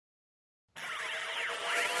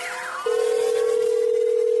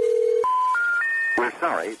We're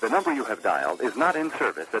sorry, the number you have dialed is not in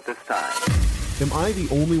service at this time. Am I the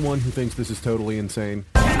only one who thinks this is totally insane?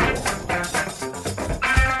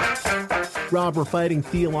 Rob, we're fighting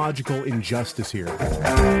theological injustice here.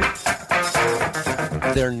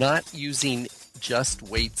 They're not using just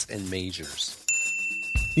weights and measures.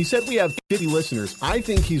 He said we have 50 listeners. I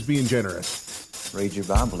think he's being generous. Read your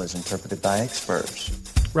Bible as interpreted by experts.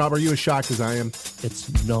 Rob, are you as shocked as I am?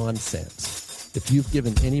 It's nonsense. If you've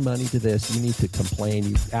given any money to this, you need to complain.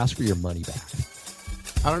 You ask for your money back.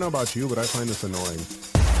 I don't know about you, but I find this annoying.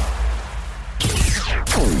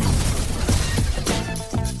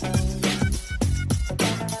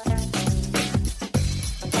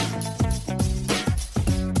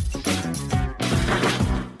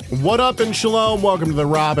 What up and shalom? Welcome to the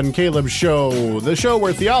Rob and Caleb Show, the show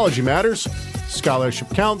where theology matters,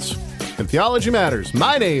 scholarship counts, and theology matters.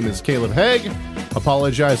 My name is Caleb Haig,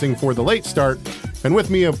 apologizing for the late start. And with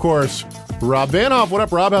me, of course, Rob Vanhoff. What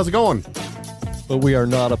up, Rob? How's it going? But we are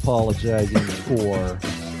not apologizing for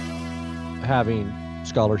having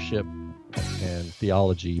scholarship and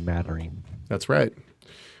theology mattering. That's right.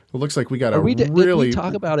 It looks like we got did we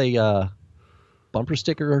talk about a bumper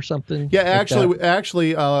sticker or something? Yeah, like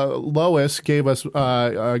actually, Lois gave us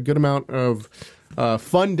a good amount of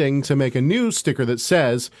funding to make a new sticker that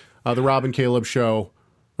says the Rob and Caleb Show,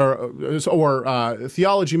 or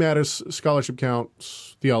Theology Matters, Scholarship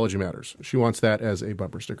Counts, Theology Matters. She wants that as a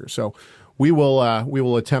bumper sticker. So we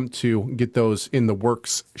will attempt to get those in the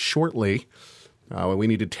works shortly. We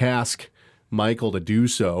need to task Michael to do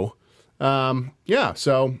so.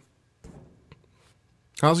 So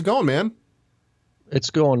how's it going, man?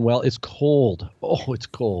 It's going well. It's cold. Oh, it's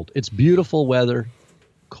cold. It's beautiful weather,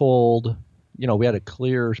 cold. You know, we had a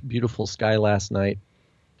clear, beautiful sky last night.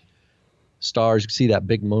 Stars, you can see that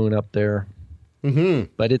big moon up there.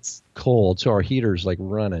 Mm-hmm. But it's cold, so our heater's like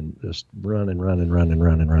running, just running.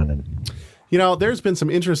 You know, there's been some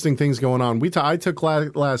interesting things going on. I took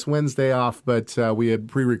last Wednesday off, but we had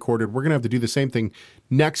pre-recorded. We're going to have to do the same thing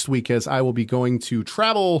next week, as I will be going to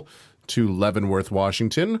travel to Leavenworth,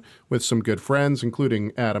 Washington, with some good friends,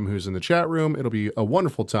 including Adam, who's in the chat room. It'll be a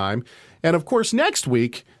wonderful time. And, of course, next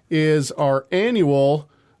week is our annual,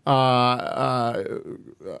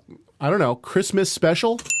 Christmas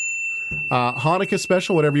special, Hanukkah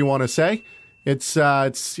special, whatever you want to say. It's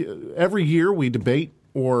every year we debate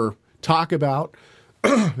or talk about,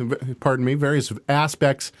 various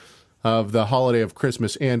aspects of the holiday of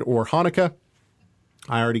Christmas and or Hanukkah.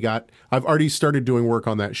 I've already started doing work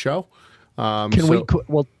on that show.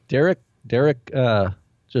 Derek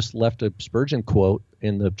just left a Spurgeon quote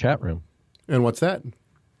in the chat room. And what's that?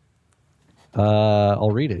 I'll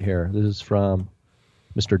read it here. This is from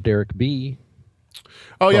Mr. Derek B.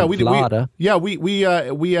 Oh yeah, we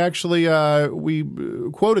actually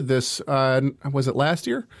quoted this. Was it last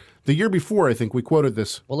year? The year before, I think we quoted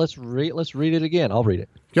this. Well, let's read it again. I'll read it.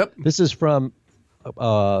 Yep. This is from.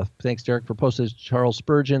 Thanks, Derek, for posting Charles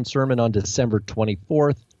Spurgeon sermon on December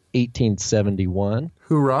 24th, 1871.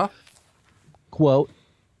 Hoorah. Quote,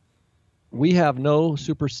 "We have no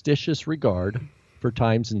superstitious regard for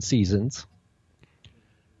times and seasons.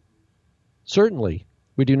 Certainly,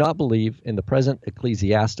 we do not believe in the present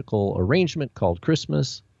ecclesiastical arrangement called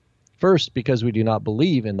Christmas. First, because we do not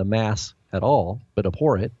believe in the Mass at all, but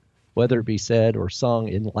abhor it, whether it be said or sung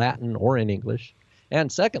in Latin or in English.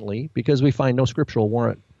 And secondly, because we find no scriptural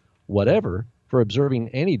warrant whatever for observing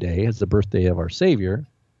any day as the birthday of our Savior,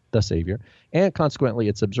 the Savior, and consequently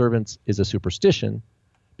its observance is a superstition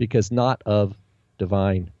because not of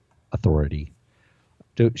divine authority."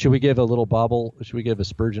 Should we give a little bobble? Should we give a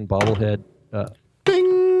Spurgeon bobblehead?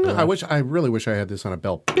 Ding! I really wish I had this on a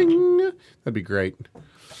bell. Ding! That'd be great.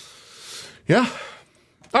 Yeah.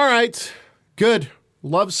 All right. Good.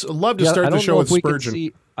 Love to start the show with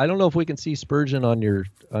Spurgeon. I don't know if we can see Spurgeon on your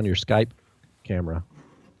Skype camera.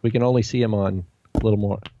 We can only see him on a little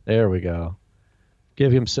more. There we go.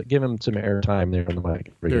 Give him some airtime there on the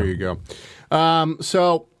mic. There you go.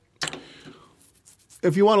 So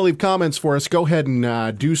if you want to leave comments for us, go ahead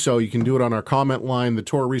and do so. You can do it on our comment line, the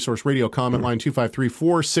Torah Resource Radio comment line,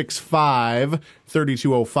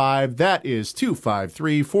 253-465-3205. That is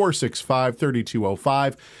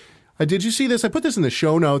 253-465-3205. Did you see this? I put this in the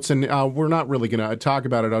show notes, and we're not really going to talk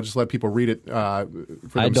about it. I'll just let people read it for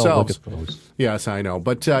themselves. I don't look at those. Yes, I know.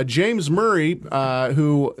 But James Murray,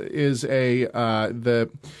 who is he's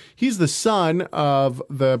the son of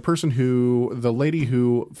the lady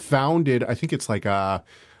who founded, I think it's like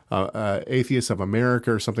Atheists of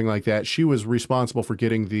America or something like that. She was responsible for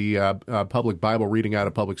getting the public Bible reading out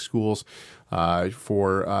of public schools,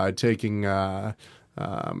 for taking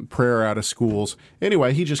prayer out of schools.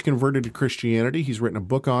 Anyway, he just converted to Christianity. He's written a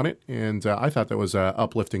book on it, and I thought that was an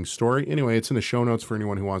uplifting story. Anyway, it's in the show notes for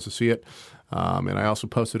anyone who wants to see it. And I also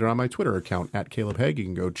posted it on my Twitter account, @CalebHaig. You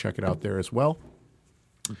can go check it out there as well.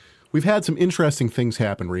 We've had some interesting things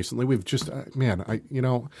happen recently. We've just, I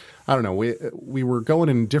don't know. We were going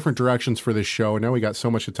in different directions for this show, and now we got so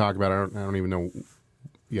much to talk about. I don't even know.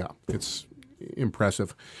 Yeah, it's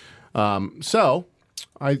impressive. So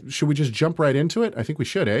should we just jump right into it? I think we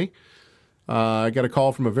should, eh? I got a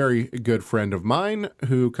call from a very good friend of mine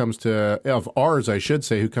who comes to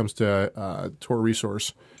Torah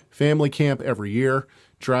Resource Family Camp every year,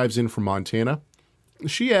 drives in from Montana.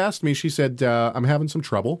 She asked me, she said, I'm having some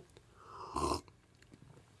trouble.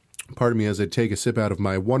 Pardon me as I take a sip out of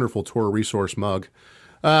my wonderful Torah Resource mug.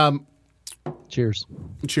 Cheers.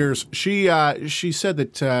 Cheers. She said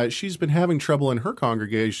that she's been having trouble in her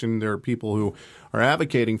congregation. There are people who are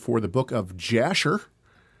advocating for the book of Jasher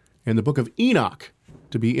and the book of Enoch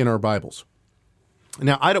to be in our Bibles.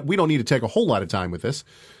 Now, we don't need to take a whole lot of time with this,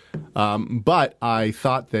 but I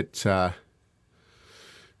thought that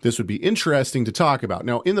this would be interesting to talk about.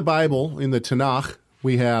 Now, in the Bible, in the Tanakh,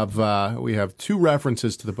 we have two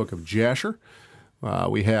references to the book of Jasher.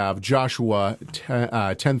 We have Joshua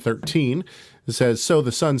 10:13. It says, "So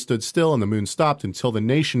the sun stood still and the moon stopped until the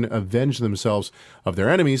nation avenged themselves of their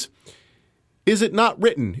enemies. Is it not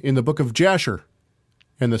written in the book of Jasher?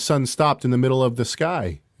 And the sun stopped in the middle of the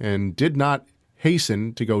sky and did not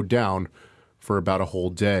hasten to go down for about a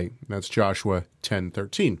whole day." That's Joshua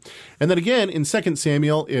 10:13. And then again, in 2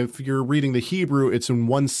 Samuel, if you're reading the Hebrew, it's in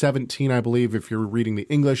 1:17, I believe. If you're reading the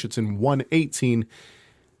English, it's in 1:18.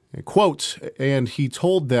 Quote, "And he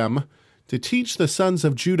told them to teach the sons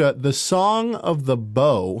of Judah the song of the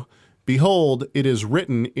bow. Behold, it is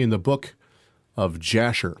written in the book of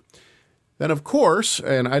Jasher." Then, of course,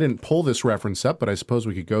 and I didn't pull this reference up, but I suppose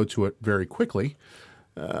we could go to it very quickly.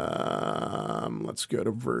 Let's go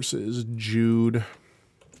to verses Jude.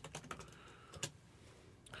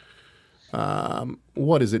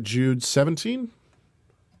 What is it, Jude 17?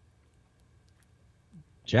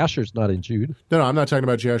 Jasher's not in Jude. No, I'm not talking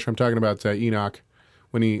about Jasher. I'm talking about Enoch.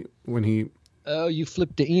 When he. Oh, you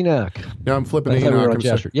flipped to Enoch. No, I'm flipping I to thought we were Enoch. on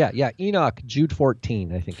Jasher. Yeah, Enoch, Jude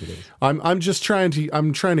 14, I think it is. I'm just trying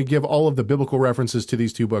to give all of the biblical references to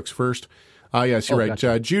these two books first. Yes, you're right.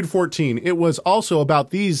 Gotcha. Jude 14. "It was also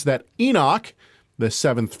about these that Enoch, the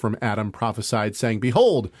seventh from Adam, prophesied, saying,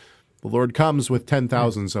 Behold, the Lord comes with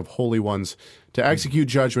 10,000s of holy ones to execute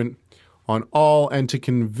judgment on all and to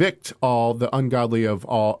convict all the ungodly of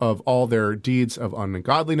all their deeds of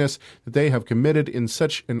ungodliness that they have committed in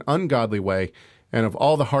such an ungodly way, and of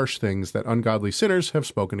all the harsh things that ungodly sinners have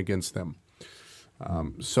spoken against them."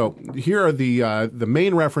 So here are the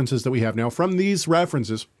main references that we have. Now, from these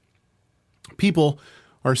references, people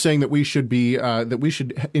are saying that we should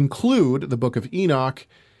include the book of Enoch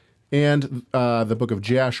and the book of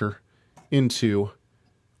Jasher into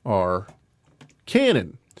our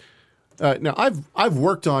canon. Now, I've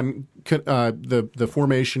worked on the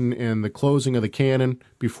formation and the closing of the canon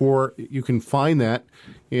before. You can find that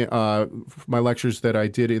in my lectures that I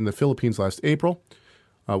did in the Philippines last April.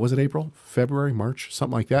 Was it April, February, March,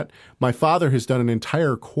 something like that? My father has done an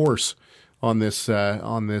entire course on this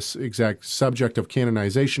exact subject of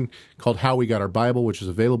canonization called "How We Got Our Bible," which is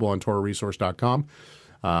available on TorahResource.com,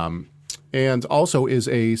 and also is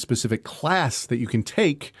a specific class that you can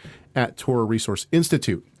take at Torah Resource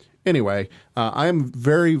Institute. Anyway, I am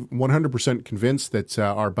very 100% convinced that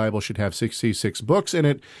our Bible should have 66 books in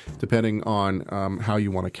it, depending on how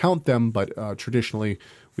you want to count them, but traditionally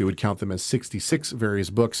we would count them as 66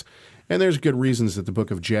 various books. And there's good reasons that the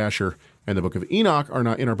book of Jasher and the book of Enoch are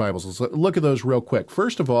not in our Bibles. Let's look at those real quick.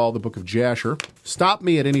 First of all, the book of Jasher. Stop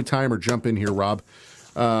me at any time or jump in here, Rob.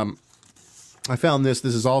 I found this.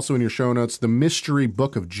 This is also in your show notes. The Mystery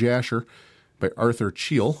Book of Jasher by Arthur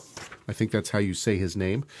Cheel. I think that's how you say his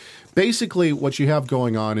name. Basically, what you have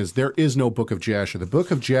going on is there is no book of Jasher. The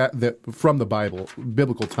book of from the Bible,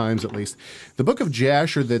 biblical times at least, the book of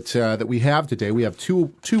Jasher that we have today. We have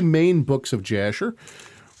two main books of Jasher.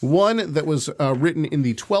 One that was written in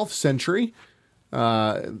the 12th century,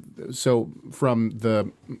 so from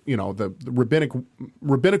the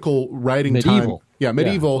rabbinical writing medieval. time. Yeah,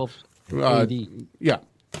 medieval. Yeah,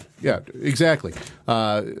 Yeah, exactly.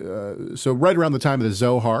 So right around the time of the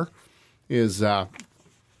Zohar is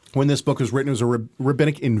when this book was written. It was a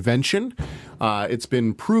rabbinic invention. It's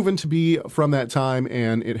been proven to be from that time,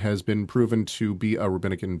 and it has been proven to be a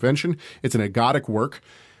rabbinic invention. It's an agadic work.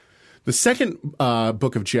 The second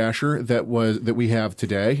book of Jasher that we have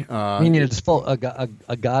today, meaning it's full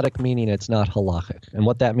agadic, meaning it's not halachic, and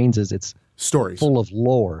what that means is it's stories. full of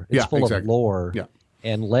lore. It's Yeah, full exactly. of lore Yeah.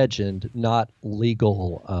 and legend, not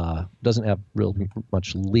legal. Doesn't have real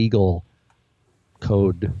much legal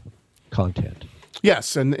code content.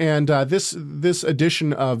 Yes, and this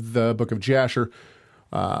edition of the Book of Jasher,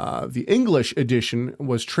 the English edition,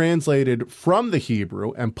 was translated from the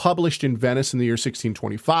Hebrew and published in Venice in the year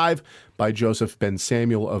 1625 by Joseph ben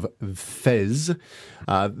Samuel of Fez.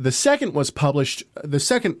 The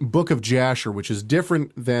second Book of Jasher, which is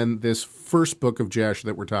different than this first Book of Jasher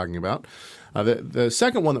that we're talking about. The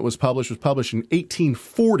second one that was published in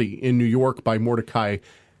 1840 in New York by Mordecai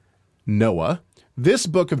Noah. This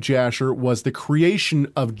Book of Jasher was the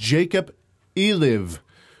creation of Jacob Eliv,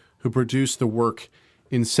 who produced the work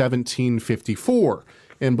in 1754.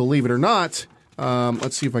 And believe it or not,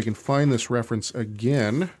 let's see if I can find this reference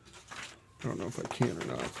again. I don't know if I can or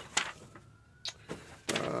not.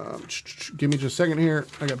 Give me just a second here.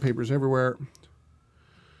 I got papers everywhere.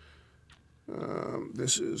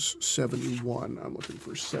 This is 71. I'm looking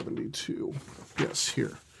for 72. Yes,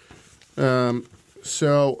 here.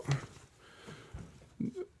 So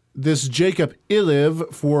this Jacob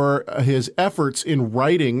Eliv, for his efforts in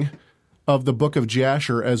writing of the Book of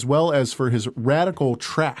Jasher, as well as for his radical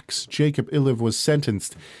tracts, Jacob Eliv was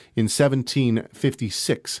sentenced in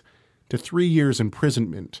 1756 to 3 years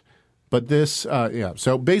imprisonment. But this,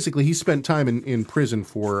 so basically he spent time in prison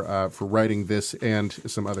for writing this and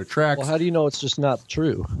some other tracts. Well, how do you know it's just not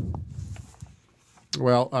true?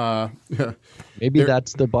 Well, Maybe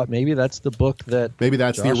that's the book that maybe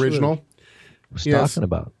that's Joshua the original. was talking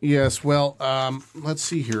about. Yes. Well, let's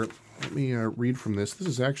see here. Let me read from this. This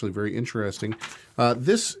is actually very interesting.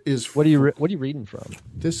 This is What are you reading from?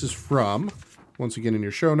 This is from, once again in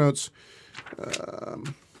your show notes.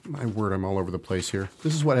 My word, I'm all over the place here.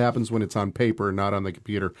 This is what happens when it's on paper, not on the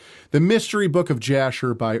computer. The Mystery Book of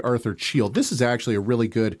Jasher by Arthur Cheal. This is actually a really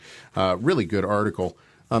good article.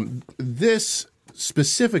 This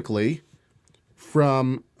specifically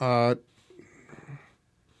from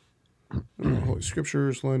Holy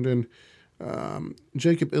Scriptures, London.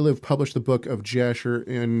 Jacob Eliv published the Book of Jasher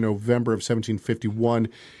in November of 1751.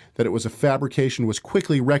 That it was a fabrication was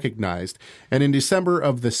quickly recognized, and in December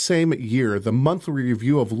of the same year, the Monthly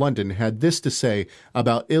Review of London had this to say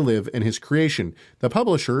about Eliv and his creation. The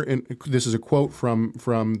publisher, and this is a quote from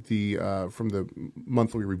the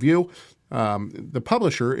Monthly Review. The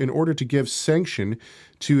publisher, in order to give sanction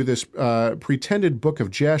to this pretended Book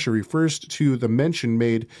of Jasher, refers to the mention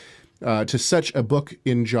made to such a book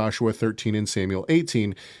in Joshua 13 and Samuel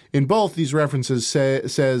 18. In both these references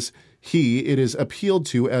says it is appealed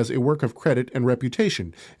to as a work of credit and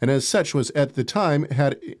reputation, and as such was at the time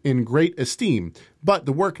had in great esteem. But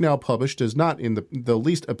the work now published does not in the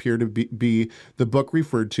least appear to be the book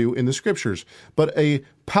referred to in the Scriptures, but a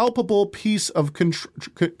palpable piece of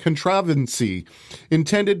contrivancy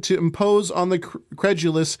intended to impose on the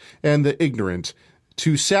credulous and the ignorant,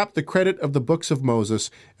 to sap the credit of the books of Moses,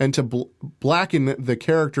 and to blacken the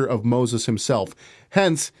character of Moses himself.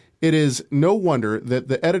 Hence, it is no wonder that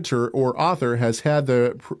the editor or author has had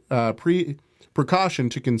the precaution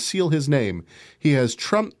to conceal his name. He has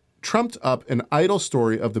trumped up an idle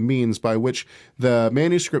story of the means by which the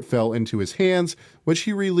manuscript fell into his hands, which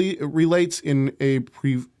he relates in a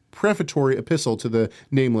prefatory epistle to the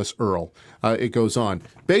nameless earl. It goes on.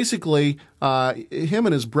 Basically, him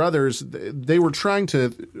and his brothers, they were trying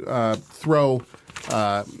to throw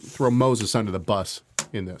Moses under the bus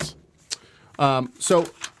in this. So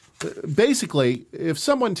basically, if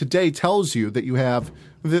someone today tells you that you have,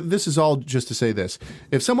 this is all just to say this,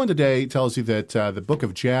 if someone today tells you that the Book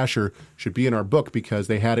of Jasher should be in our book because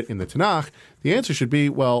they had it in the Tanakh, the answer should be,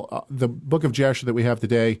 well, the Book of Jasher that we have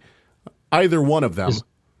today, either one of them.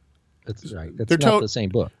 That's right. It's not the same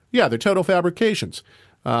book. Yeah, they're total fabrications.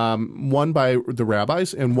 One by the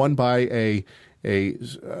rabbis and one by a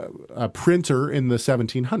printer in the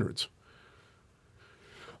 1700s.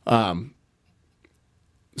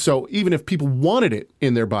 So even if people wanted it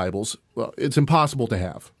in their Bibles, well, it's impossible to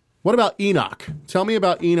have. What about Enoch? Tell me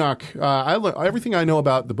about Enoch. Everything I know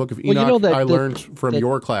about the Book of Enoch, I learned from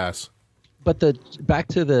your class. But back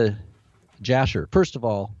to the Jasher. First of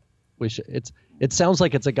all, it sounds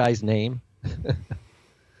like it's a guy's name.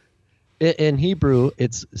 In Hebrew,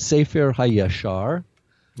 it's Sefer HaYashar.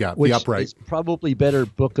 Yeah, which the upright. Is probably better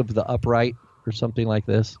Book of the Upright or something like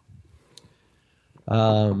this.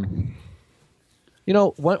 One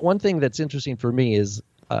thing that's interesting for me is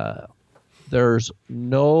there's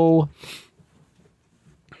no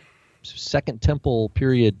Second Temple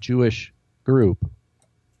period Jewish group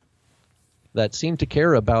that seemed to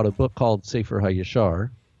care about a book called Sefer HaYashar.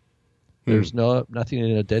 There's nothing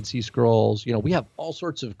in the Dead Sea Scrolls. We have all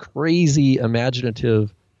sorts of crazy,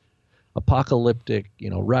 imaginative, apocalyptic,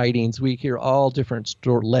 writings. We hear all different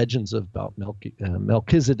legends about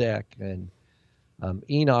Melchizedek and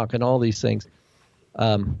Enoch and all these things.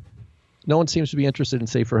 No one seems to be interested in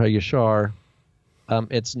Sefer HaYashar.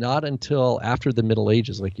 It's not until after the Middle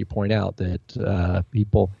Ages, like you point out, that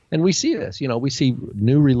people, and we see this, we see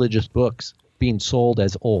new religious books being sold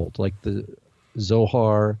as old, like the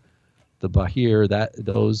Zohar, the Bahir,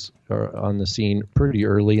 those are on the scene pretty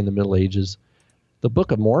early in the Middle Ages. The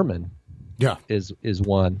Book of Mormon is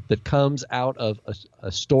one that comes out of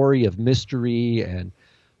a story of mystery and,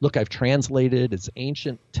 look, I've translated its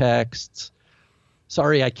ancient texts.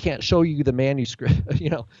 Sorry, I can't show you the manuscript.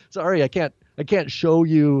 Sorry, I can't show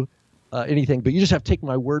you anything, but you just have to take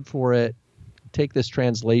my word for it. Take this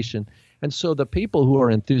translation. And so the people who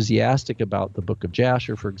are enthusiastic about the Book of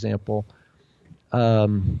Jasher, for example,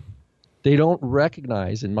 they don't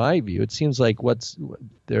recognize, in my view, it seems like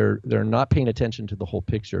they're not paying attention to the whole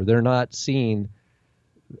picture. They're not seeing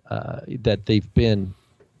that they've been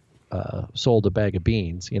sold a bag of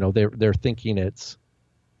beans. They're thinking it's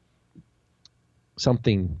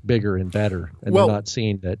something bigger and better, and they're not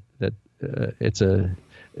seeing that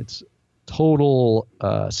it's total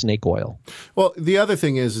snake oil. Well, the other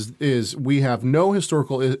thing is we have no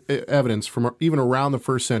historical evidence from even around the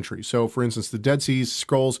first century. So, for instance, the Dead Sea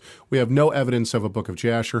Scrolls, we have no evidence of a Book of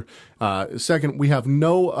Jasher. Second, we have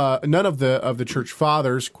none of the church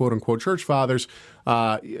fathers, quote unquote church fathers,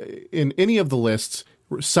 in any of the lists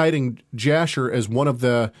citing Jasher as one of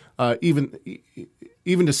the even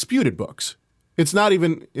disputed books. It's not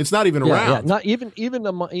even around. Yeah, not even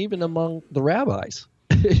among the rabbis.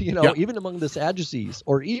 Even among the Sadducees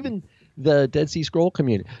or even the Dead Sea Scroll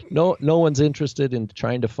community. No one's interested in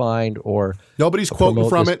trying to find or nobody's quoting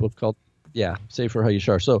from it. Book called Sefer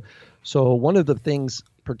HaYashar. So one of the things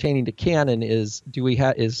pertaining to canon is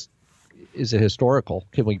is it historical?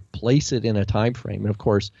 Can we place it in a time frame? And of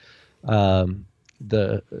course,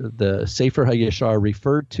 the Sefer HaYashar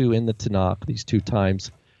referred to in the Tanakh these two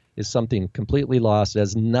times is something completely lost. It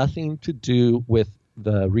has nothing to do with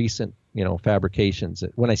the recent fabrications.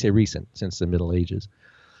 When I say recent, since the Middle Ages.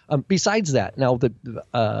 Besides that, now the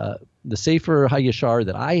Sefer HaYashar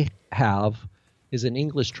that I have is an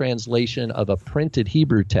English translation of a printed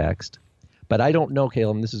Hebrew text, but I don't know,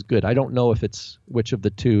 Caleb, and this is good. I don't know if it's which of the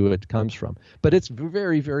two it comes from, but it's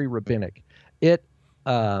very, very rabbinic. It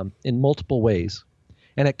in multiple ways,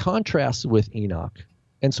 and it contrasts with Enoch,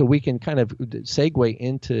 and so we can kind of segue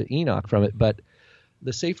into Enoch from it. But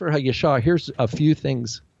the Sefer HaYashar, here's a few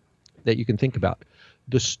things that you can think about.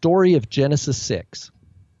 The story of Genesis 6,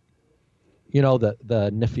 the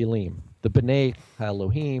Nephilim, the B'nai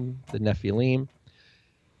Elohim, the Nephilim.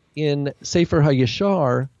 In Sefer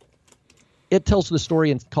HaYashar, it tells the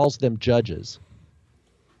story and calls them judges.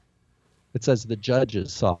 It says the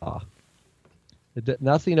judges saw.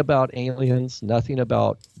 Nothing about aliens, nothing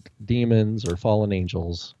about demons or fallen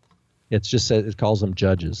angels. It's just said it calls them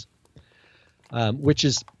judges. Which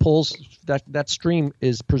pulls that stream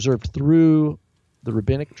is preserved through the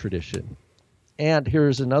rabbinic tradition. And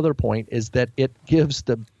here's another point, is that it gives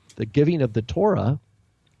the giving of the Torah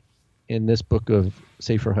in this book of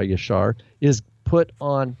Sefer HaYashar is put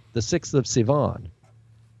on the 6th of Sivan,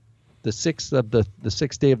 the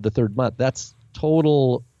 6th day of the third month. That's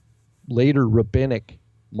total later rabbinic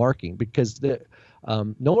marking, because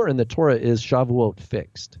nowhere in the Torah is Shavuot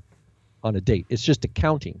fixed on a date. It's just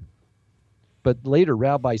accounting. But later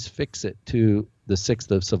rabbis fix it to the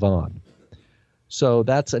 6th of Sivan. So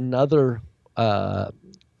that's another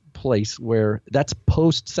place where that's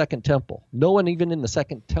post Second Temple. No one even in the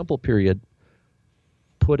Second Temple period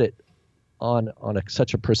put it on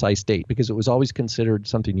such a precise date, because it was always considered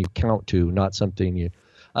something you count to, not something you.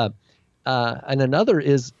 And another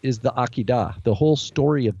is the Akedah. The whole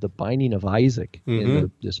story of the binding of Isaac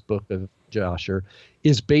in this book of Jasher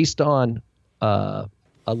is based on a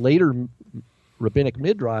later rabbinic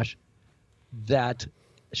midrash that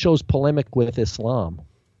shows polemic with Islam,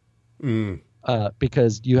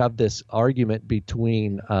 because you have this argument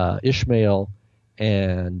between Ishmael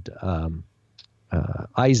and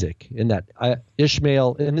Isaac, in that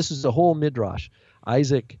Ishmael, and this is a whole midrash,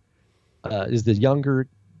 Isaac is the younger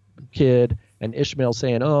kid, and Ishmael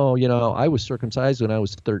saying, I was circumcised when I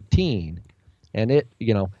was 13, and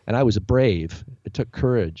and I was brave. It took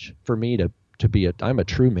courage for me to be I'm a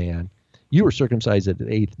true man. You were circumcised at the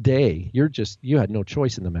 8th day. You had no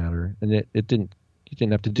choice in the matter, and you didn't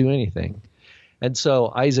have to do anything. And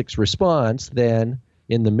so Isaac's response then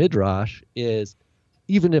in the midrash is,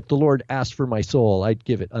 even if the Lord asked for my soul, I'd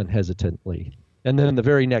give it unhesitantly. And then the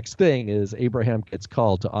very next thing is Abraham gets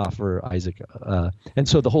called to offer Isaac. And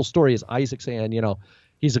so the whole story is Isaac saying,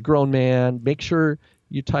 he's a grown man. Make sure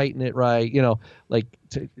you tighten it right,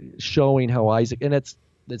 showing how Isaac, and it's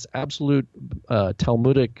absolute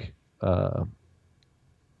Talmudic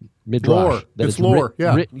midrash. Lore. It's lore,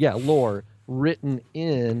 lore written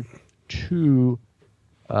in to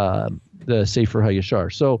the Sefer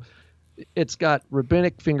HaYashar. So it's got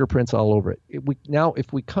rabbinic fingerprints all over it.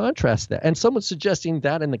 If we contrast that, and someone's suggesting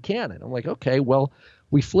that in the canon, I'm like, okay, well,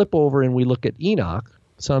 we flip over and we look at Enoch.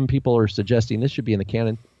 Some people are suggesting this should be in the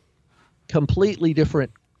canon. Completely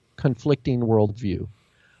different, conflicting worldview.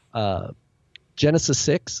 Genesis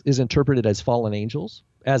 6 is interpreted as fallen angels,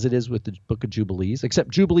 as it is with the Book of Jubilees, except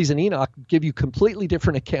Jubilees and Enoch give you completely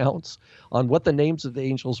different accounts on what the names of the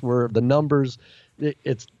angels were, the numbers.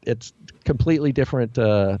 It's completely different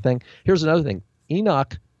thing. Here's another thing.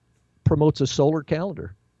 Enoch promotes a solar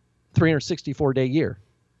calendar, 364-day year.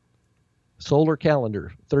 Solar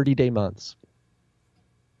calendar, 30-day months.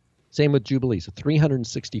 Same with Jubilees, a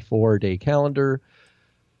 364-day calendar.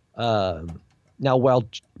 Now, while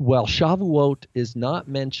Shavuot is not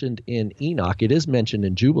mentioned in Enoch, it is mentioned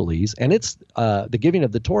in Jubilees, and it's the giving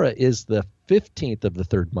of the Torah is the 15th of the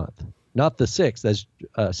third month, not the 6th, as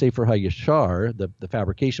Sefer HaYashar, the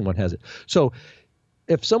fabrication one, has it. So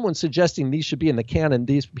if someone's suggesting these should be in the canon,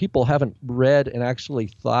 these people haven't read and actually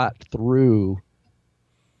thought through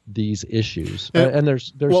these issues. And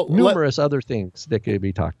there's numerous other things that could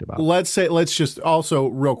be talked about. Let's just also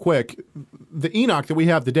real quick, the Enoch that we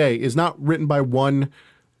have today is not written by one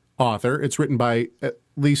author. It's written by at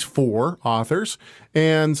least 4 authors.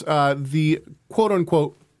 And the quote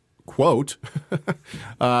unquote quote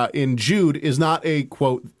in Jude is not a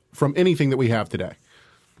quote from anything that we have today.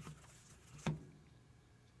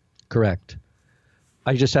 Correct.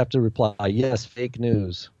 I just have to reply, yes, fake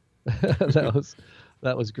news.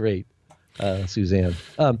 That was great, Suzanne.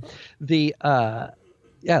 Let's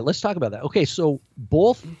talk about that. Okay, so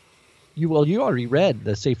both you already read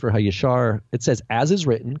the Sefer HaYashar. It says, as is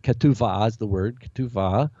written, ketuvah is the word,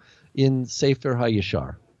 ketuvah, in Sefer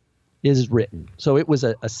HaYashar, is written. So it was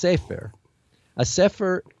a sefer. A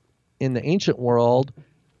sefer in the ancient world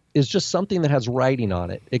is just something that has writing on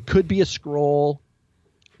it. It could be a scroll.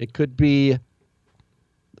 It could be,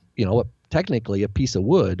 technically a piece of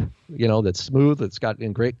wood, that's smooth, that's got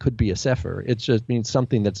engraved, could be a sefer. It just means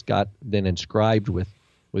something that's got been inscribed with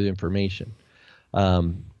information.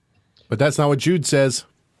 But that's not what Jude says.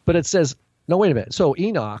 But it says, no, wait a minute. So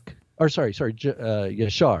Yashar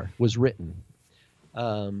was written.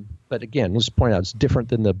 But again, let's point out, it's different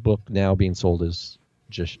than the book now being sold as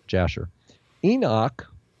Jasher. Enoch,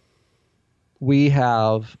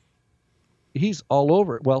 he's all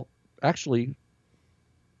over. Well, actually,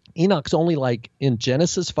 Enoch's only like in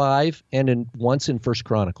Genesis 5 and once in First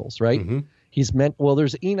Chronicles, right? Mm-hmm.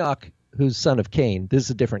 There's Enoch who's son of Cain. This is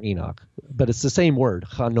a different Enoch, but it's the same word,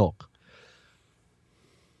 Hanok.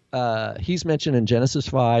 He's mentioned in Genesis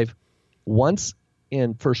 5, once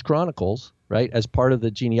in First Chronicles, right, as part of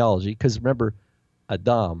the genealogy, because remember,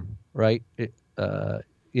 Adam, right, it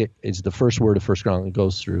is the first word of First Chronicles. It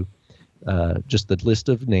goes through just the list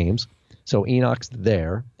of names. So Enoch's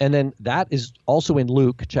there. And then that is also in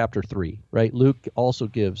Luke chapter 3, right? Luke also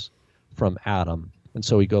gives from Adam. And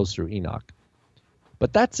so he goes through Enoch.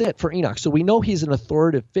 But that's it for Enoch. So we know he's an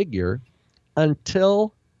authoritative figure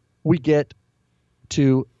until we get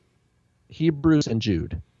to Hebrews and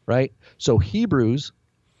Jude, right? So Hebrews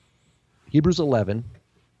 11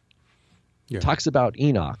 talks about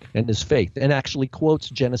Enoch and his faith and actually quotes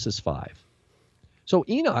Genesis 5. So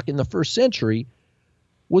Enoch in the first century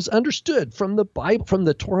was understood from the Bible, from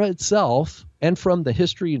the Torah itself, and from the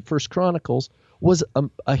history in First Chronicles, was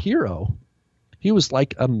a hero. He was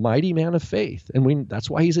like a mighty man of faith, and that's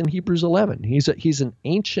why he's in Hebrews 11. He's an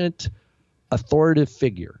ancient, authoritative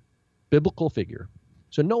figure, biblical figure.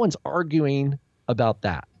 So no one's arguing about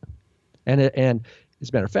that. And as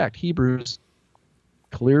a matter of fact, Hebrews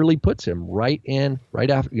clearly puts him right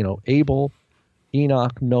after Abel,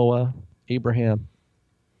 Enoch, Noah, Abraham.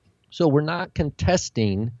 So we're not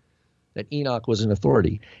contesting that Enoch was an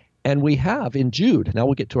authority. And we have in Jude, now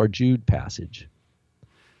we'll get to our Jude passage.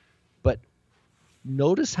 But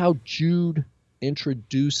notice how Jude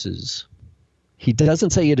introduces, he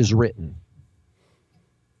doesn't say it is written.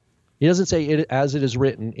 He doesn't say it as it is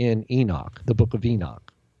written in Enoch, the book of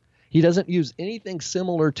Enoch. He doesn't use anything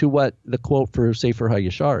similar to what the quote for Sefer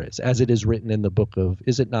HaYashar is, as it is written in the book of,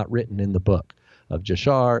 is it not written in the book of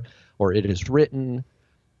Jashar, or it is written.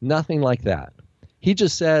 Nothing like that. He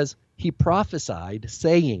just says, he prophesied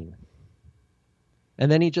saying.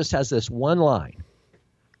 And then he just has this one line.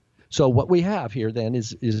 So what we have here then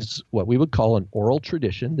is what we would call an oral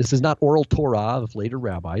tradition. This is not oral Torah of later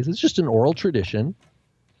rabbis. It's just an oral tradition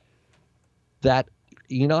that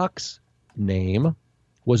Enoch's name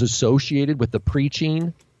was associated with the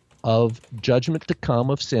preaching of judgment to come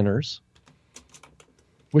of sinners,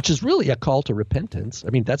 which is really a call to repentance. I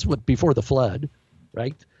mean, that's what before the flood,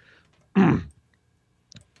 right? And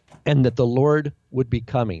that the Lord would be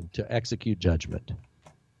coming to execute judgment.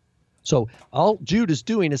 So all Jude is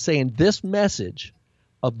doing is saying this message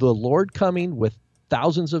of the Lord coming with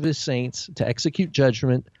thousands of his saints to execute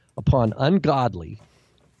judgment upon ungodly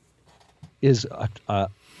is a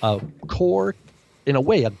core, in a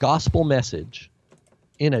way, a gospel message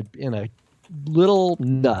in a little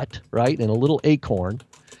nut, right, in a little acorn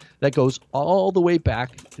that goes all the way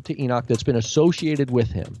back to Enoch, that's been associated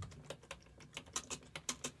with him.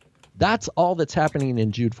 That's all that's happening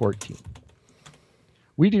in Jude 14.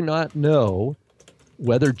 We do not know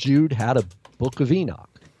whether Jude had a book of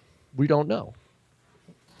Enoch. We don't know.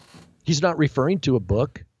 He's not referring to a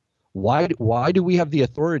book. Why do we have the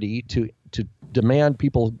authority to demand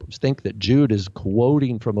people think that Jude is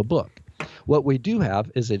quoting from a book? What we do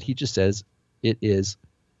have is that he just says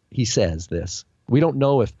he says this. We don't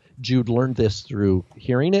know if Jude learned this through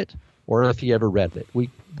hearing it or if he ever read it. We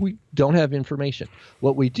don't have information.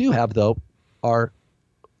 What we do have, though, are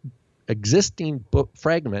existing book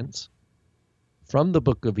fragments from the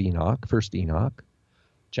book of Enoch, First Enoch,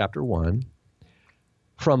 chapter 1,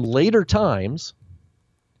 from later times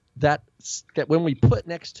that when we put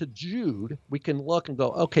next to Jude, we can look and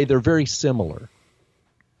go, okay, they're very similar.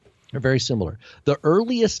 They're very similar. The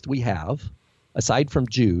earliest we have, aside from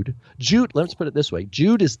Jude, let's put it this way,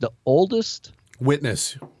 Jude is the oldest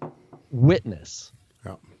witness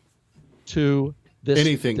yeah. to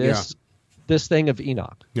this this thing of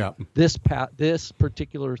Enoch. Yeah. This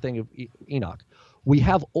particular thing of Enoch. We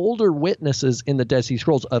have older witnesses in the Dead Sea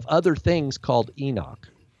Scrolls of other things called Enoch.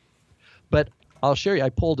 But I'll share you, I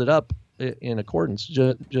pulled it up in accordance.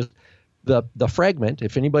 Just the fragment,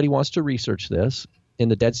 if anybody wants to research this, in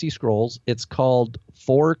the Dead Sea Scrolls, it's called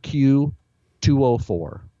 4Q204.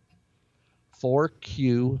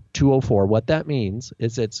 4Q204. What that means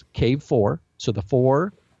is it's cave 4. So the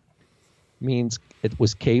 4 means it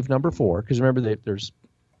was cave number 4. Because remember that there's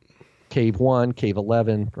cave 1, cave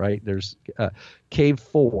 11, right? There's cave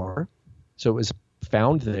 4. So it was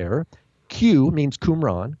found there. Q means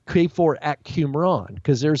Qumran. Cave 4 at Qumran,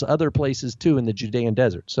 because there's other places too in the Judean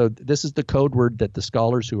desert. So this is the code word that the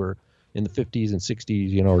scholars who are in the 50s and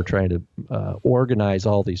 60s, are trying to organize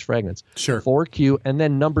all these fragments. Sure. 4Q, and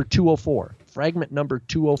then number 204, fragment number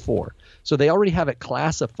 204. So they already have it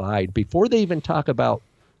classified before they even talk about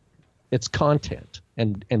its content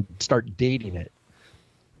and start dating it.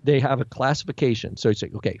 They have a classification. So it's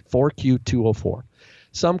like, okay, 4Q 204.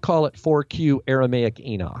 Some call it 4Q Aramaic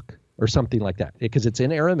Enoch or something like that because it's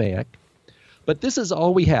in Aramaic. But this is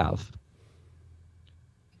all we have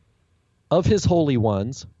of his holy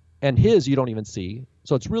ones. And his you don't even see.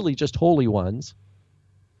 So it's really just holy ones.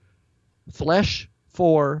 Flesh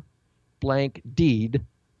for blank deed.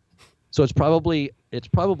 So it's probably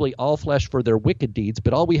all flesh for their wicked deeds,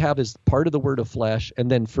 but all we have is part of the word of flesh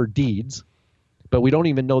and then for deeds. But we don't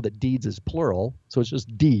even know that deeds is plural, so it's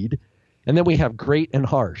just deed. And then we have great and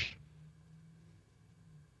harsh.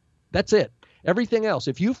 That's it. Everything else,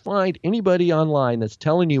 if you find anybody online that's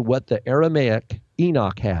telling you what the Aramaic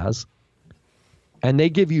Enoch has, and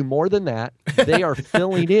they give you more than that, they are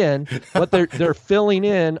filling in, but they're filling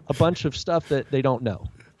in a bunch of stuff that they don't know.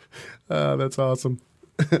 That's awesome.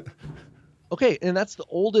 Okay, and that's the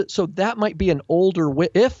oldest. So that might be an older.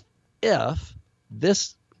 If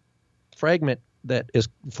this fragment that is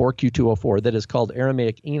 4Q204 that is called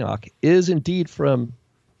Aramaic Enoch is indeed from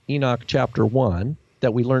Enoch chapter 1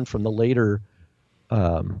 that we learned from the later,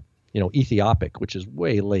 Ethiopic, which is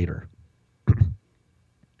way later.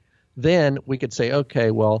 Then we could say,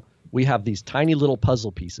 okay, well, we have these tiny little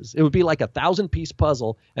puzzle pieces. It would be like a 1,000-piece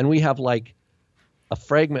puzzle, and we have like a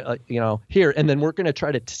fragment, here, and then we're going to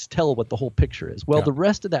try to tell what the whole picture is. Well, The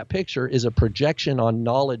rest of that picture is a projection on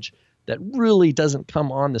knowledge that really doesn't come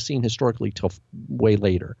on the scene historically till way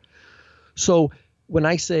later. So when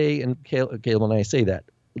I say, and Caleb, when I say that,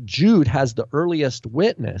 Jude has the earliest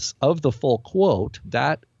witness of the full quote,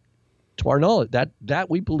 that to our knowledge, that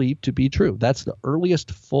we believe to be true. That's the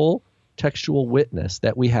earliest full textual witness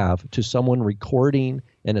that we have to someone recording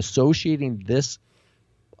and associating this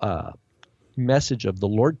message of the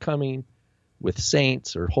Lord coming with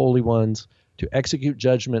saints or holy ones to execute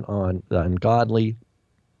judgment on the ungodly.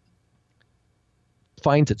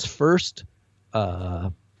 Finds its first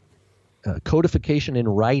codification in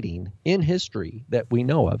writing in history that we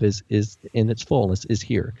know of is in its fullness is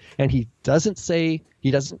here. And he doesn't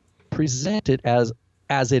present it as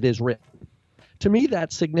it is written. To me,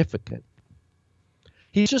 that's significant.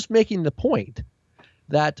 He's just making the point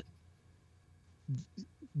that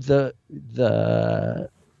the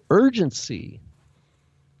urgency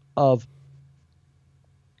of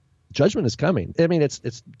judgment is coming. I mean, it's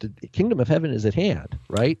the kingdom of heaven is at hand,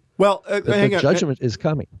 right? Well, the judgment is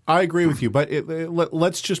coming. I agree with you, but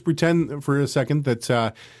let's just pretend for a second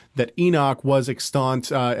that Enoch was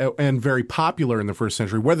extant and very popular in the first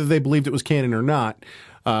century, whether they believed it was canon or not,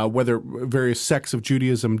 whether various sects of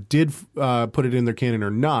Judaism did put it in their canon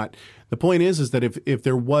or not. The point is that if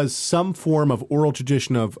there was some form of oral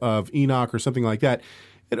tradition of Enoch or something like that,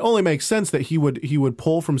 it only makes sense that he would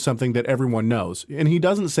pull from something that everyone knows, and he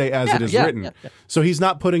doesn't say as it is written. Yeah. So he's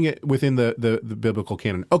not putting it within the biblical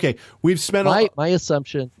canon. Okay, we've spent my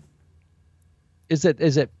assumption is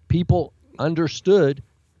that people understood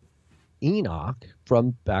Enoch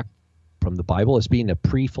from the Bible as being a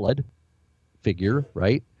pre-flood figure,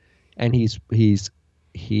 right? And he is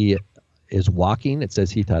walking. It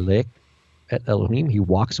says Hitalek at Elohim. He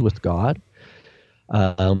walks with God,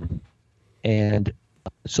 and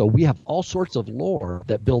so we have all sorts of lore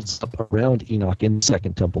that builds up around Enoch in the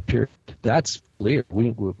Second Temple period. That's clear.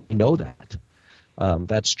 We know that.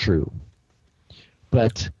 That's true.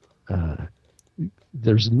 But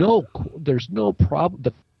there's no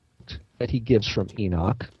problem that he gives from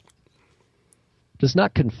Enoch does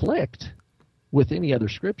not conflict with any other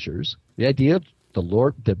scriptures. The idea of the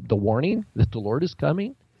Lord, the warning that the Lord is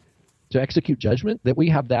coming to execute judgment, that we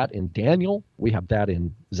have that in Daniel, we have that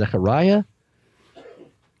in Zechariah.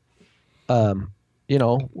 The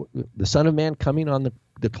Son of Man coming on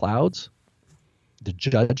the clouds, the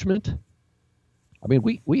judgment. I mean,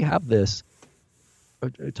 we have this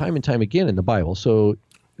time and time again in the Bible. So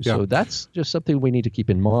that's just something we need to keep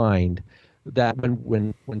in mind. That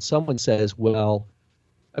when someone says, "Well,"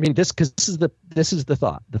 I mean, this is the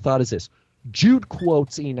thought. The thought is this: Jude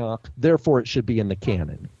quotes Enoch, therefore it should be in the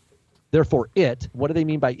canon. Therefore, what do they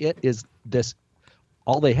mean by it? Is this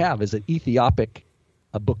all they have is an Ethiopic.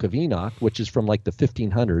 A book of Enoch, which is from like the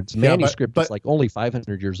 1500s. Manuscript is like only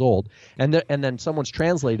 500 years old, and then someone's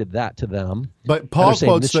translated that to them. But Paul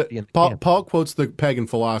quotes the pagan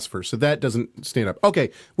philosopher, so that doesn't stand up.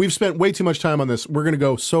 Okay, we've spent way too much time on this. We're going to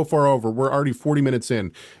go so far over. We're already 40 minutes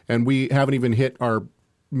in, and we haven't even hit our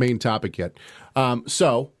main topic yet.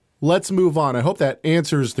 So let's move on. I hope that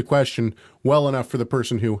answers the question well enough for the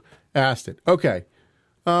person who asked it. Okay,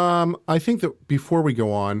 I think that before we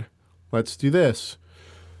go on, let's do this.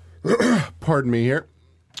 Pardon me here.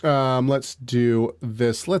 Let's do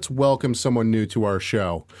this. Let's welcome someone new to our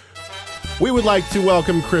show. We would like to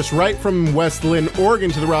welcome Chris Wright from West Linn,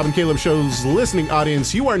 Oregon to the Rob and Caleb Show's listening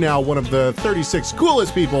audience. You are now one of the 36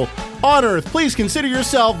 coolest people on Earth. Please consider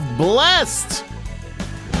yourself blessed.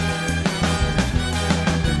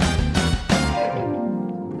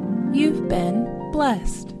 You've been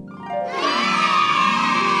blessed.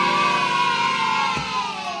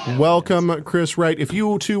 Welcome, Chris Wright. If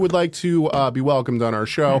you, too, would like to be welcomed on our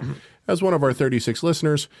show as one of our 36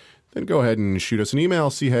 listeners, then go ahead and shoot us an email,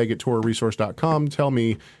 chag@torahresource.com. Tell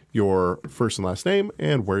me your first and last name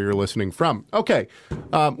and where you're listening from. Okay,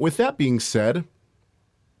 with that being said...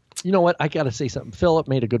 You know what? I got to say something. Philip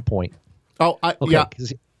made a good point. Yeah.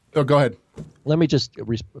 Oh, go ahead. Let me just...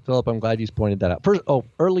 Philip, I'm glad you pointed that out. First,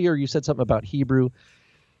 earlier you said something about Hebrew.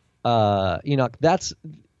 Enoch, that's...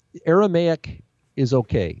 Aramaic... is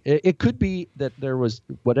okay. It could be that there was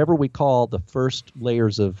whatever we call the first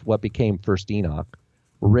layers of what became First Enoch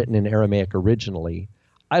were written in Aramaic originally.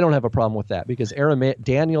 I don't have a problem with that because Aramaic,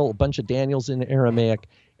 a bunch of Daniels in Aramaic.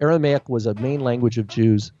 Aramaic was a main language of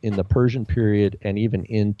Jews in the Persian period and even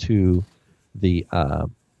into the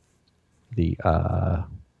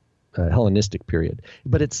Hellenistic period.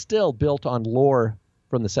 But it's still built on lore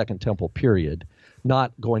from the Second Temple period,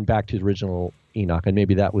 not going back to the original Enoch, and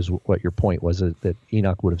maybe that was what your point was, that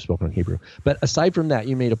Enoch would have spoken in Hebrew. But aside from that,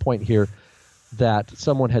 you made a point here that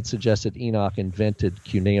someone had suggested Enoch invented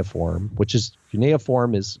cuneiform,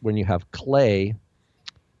 cuneiform is when you have clay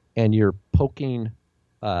and you're poking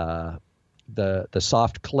the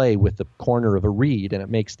soft clay with the corner of a reed, and it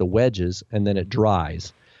makes the wedges, and then it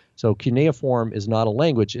dries. So cuneiform is not a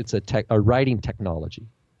language; it's a writing technology.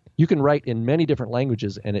 You can write in many different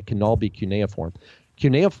languages, and it can all be cuneiform.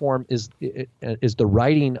 Cuneiform is the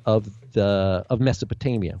writing of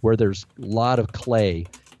Mesopotamia, where there's a lot of clay,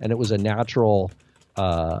 and it was a natural,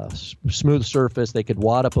 smooth surface. They could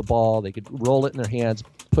wad up a ball, they could roll it in their hands,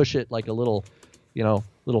 push it like a little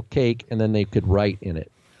cake, and then they could write in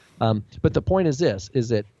it. But the point is this, is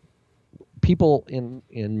that people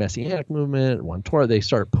in Messianic movement, One Torah, they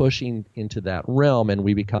start pushing into that realm and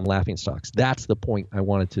we become laughingstocks. That's the point I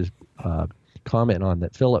wanted to comment on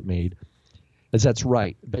that Philip made, is that's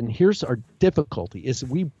right. But here's our difficulty is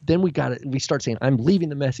we start saying, I'm leaving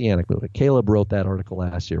the Messianic movement. Caleb wrote that article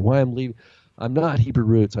last year. Why I'm leaving? I'm not Hebrew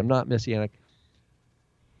roots. I'm not Messianic.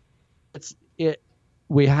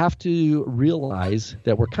 We have to realize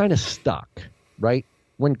that we're kind of stuck, right?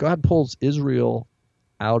 When God pulls Israel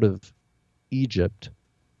out of Egypt,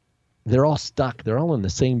 they're all stuck. They're all in the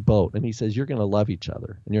same boat. And he says, you're going to love each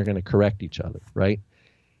other and you're going to correct each other, right?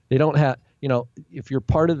 They don't have, if you're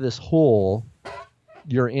part of this whole,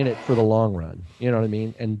 you're in it for the long run. You know what I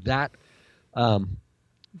mean? And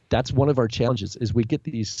that's one of our challenges is we get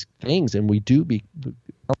these things and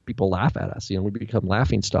people laugh at us. We become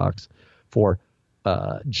laughingstocks for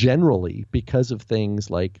generally because of things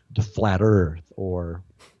like the flat earth or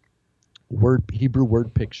Hebrew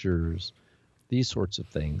word pictures, these sorts of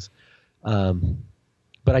things. But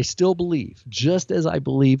I still believe, just as I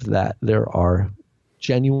believe that there are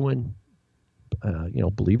genuine,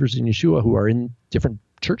 believers in Yeshua who are in different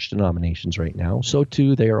church denominations right now, so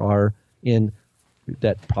too there are in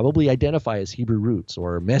that probably identify as Hebrew roots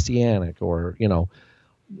or Messianic or,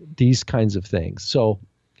 these kinds of things. So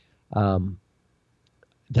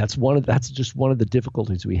that's just one of the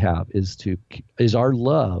difficulties we have is our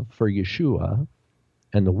love for Yeshua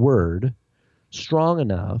and the Word strong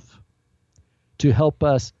enough to help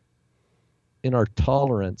us in our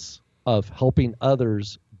tolerance of helping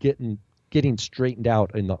others getting straightened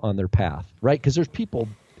out on their path, right? Because there's people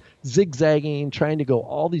zigzagging, trying to go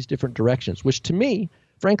all these different directions, which to me,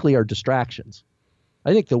 frankly, are distractions.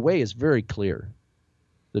 I think the way is very clear.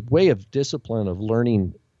 The way of discipline, of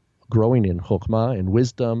learning, growing in Chokhmah and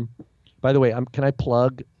wisdom. By the way, can I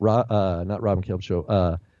plug, not Rob and Caleb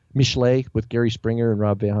Show, Mishlei with Gary Springer and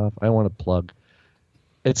Rob Vanhoff? I want to plug.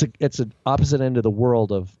 It's an opposite end of the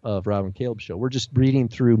world of Rob and Caleb Show. We're just reading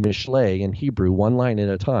through Mishlei in Hebrew, one line at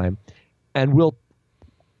a time, and we'll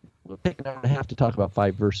take an hour and a half to talk about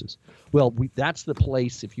 5 verses. Well, that's the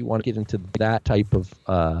place if you want to get into that type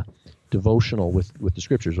of devotional with the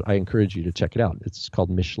scriptures. I encourage you to check it out. It's called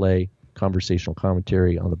Mishlei, Conversational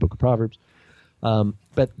Commentary on the Book of Proverbs.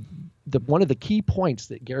 But one of the key points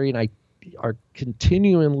that Gary and I are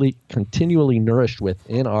continually nourished with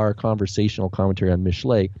in our conversational commentary on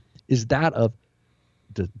Mishlei is that of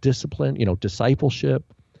the discipline, discipleship.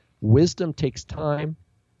 Wisdom takes time,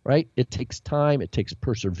 right? It takes time. It takes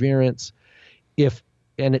perseverance.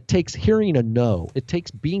 And it takes hearing a no. It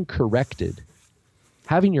takes being corrected,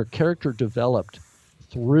 having your character developed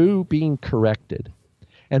through being corrected.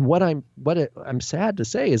 And what I'm sad to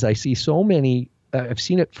say is I see so many. I've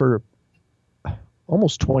seen it for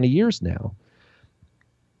almost 20 years now.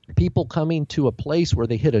 People coming to a place where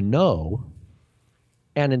they hit a no,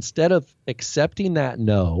 and instead of accepting that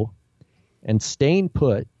no and staying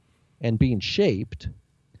put and being shaped,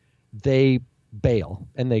 they bail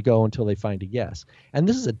and they go until they find a yes. And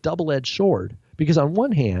this is a double-edged sword because on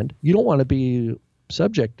one hand, you don't want to be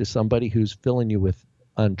subject to somebody who's filling you with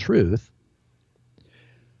untruth.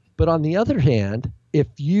 But on the other hand, if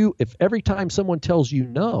every time someone tells you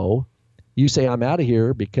no, you say, I'm out of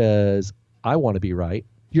here because I want to be right,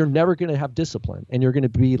 you're never going to have discipline, and you're going to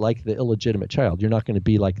be like the illegitimate child. You're not going to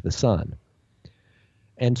be like the son.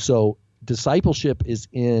 And so discipleship is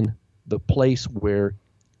in the place where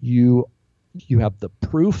you have the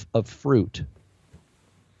proof of fruit,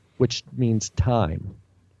 which means time.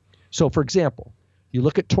 So, for example, you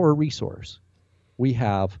look at Torah Resource. We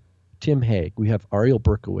have Tim Haig. We have Ariel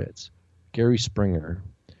Berkowitz, Gary Springer.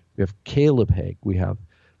 We have Caleb Haig. We have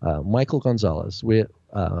Michael Gonzalez. We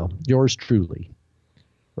yours truly,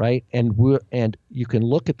 right? And you can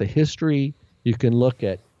look at the history. You can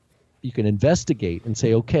investigate and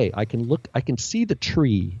say, okay, I can see the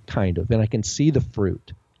tree kind of, and I can see the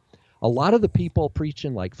fruit. A lot of the people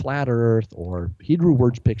preaching like flat earth or Hebrew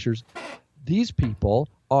words pictures, these people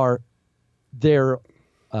they're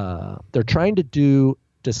trying to do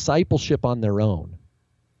discipleship on their own.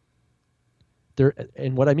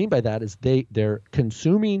 And what I mean by that is they're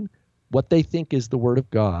consuming what they think is the Word of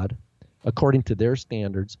God according to their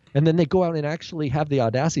standards, and then they go out and actually have the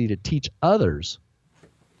audacity to teach others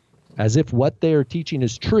as if what they are teaching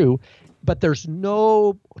is true, but there's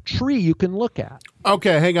no tree you can look at.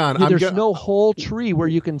 Okay, hang on. There's no whole tree where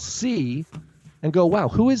you can see and go, wow,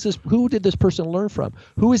 who is this? Who did this person learn from?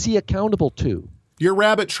 Who is he accountable to? Your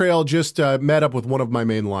rabbit trail just met up with one of my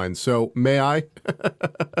main lines, so may I?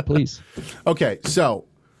 Please. Okay, so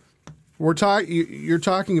you're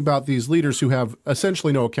talking about these leaders who have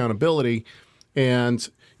essentially no accountability, And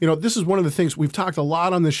this is one of the things we've talked a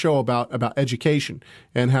lot on this show about education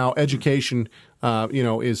and how education,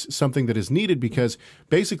 is something that is needed because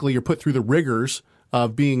basically you're put through the rigors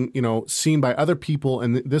of being, seen by other people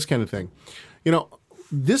and this kind of thing.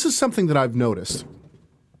 This is something that I've noticed.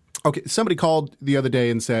 Okay, somebody called the other day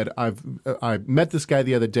and said, I met this guy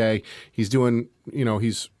the other day. He's doing,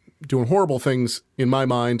 he's doing horrible things in my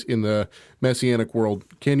mind in the Messianic world.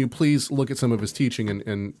 Can you please look at some of his teaching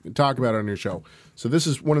and talk about it on your show? So this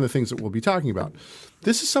is one of the things that we'll be talking about.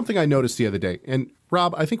 This is something I noticed the other day. And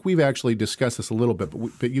Rob, I think we've actually discussed this a little bit,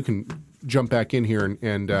 but you can jump back in here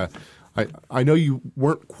and I know you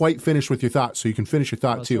weren't quite finished with your thoughts, so you can finish your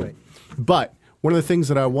thought That's too. right. But one of the things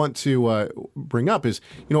that I want to bring up is,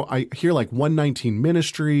 I hear like 119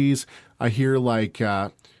 Ministries. I hear like,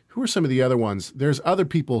 who are some of the other ones? There's other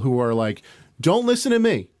people who are like, don't listen to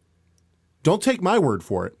me. Don't take my word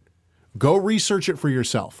for it. Go research it for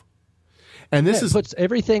yourself. And this puts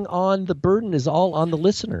everything on, the burden is all on the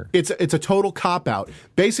listener. It's a total cop-out.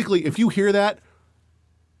 Basically, if you hear that,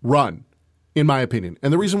 run, in my opinion.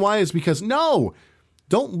 And the reason why is because, no,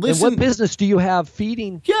 don't listen. And what business do you have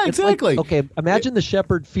feeding? Yeah, exactly. Okay, imagine the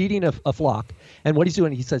shepherd feeding a flock, and what he's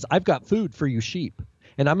doing, he says, I've got food for you sheep,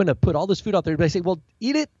 and I'm going to put all this food out there. But I say, well,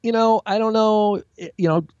 eat it, I don't know,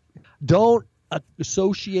 don't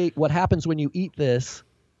associate what happens when you eat this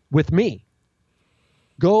with me.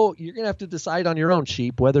 You're going to have to decide on your own,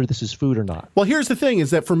 sheep, whether this is food or not. Well, here's the thing,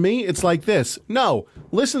 is that for me, it's like this. No,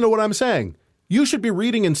 listen to what I'm saying. You should be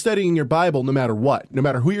reading and studying your Bible no matter what, no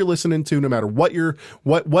matter who you're listening to, no matter what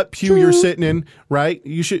pew you're sitting in, right?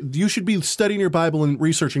 You should be studying your Bible and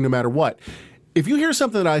researching no matter what. If you hear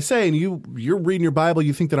something that I say and you're reading your Bible,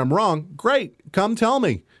 you think that I'm wrong, great, come tell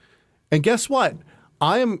me. And guess what?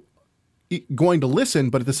 I am going to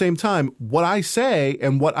listen, but at the same time, what I say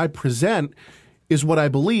and what I present is what I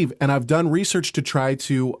believe, and I've done research to try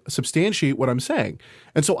to substantiate what I'm saying.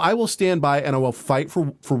 And so I will stand by and I will fight for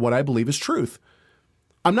what I believe is truth.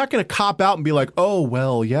 I'm not going to cop out and be like, oh,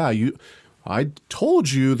 well, yeah, I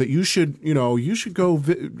told you that you should go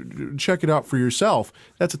check it out for yourself.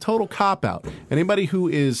 That's a total cop out. Anybody who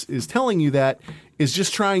is telling you that is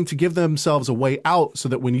just trying to give themselves a way out so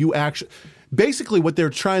that when you actually, basically what they're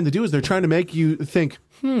trying to do is they're trying to make you think,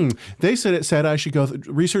 they said I should go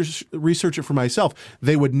research it for myself.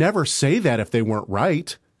 They would never say that if they weren't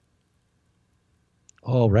right.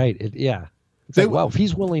 Oh, right. Yeah. It's like, wow, if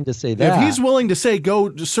he's willing to say that. If he's willing to say,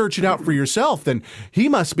 go search it out for yourself, then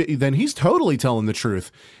he's totally telling the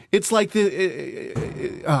truth. It's like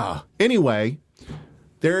anyway,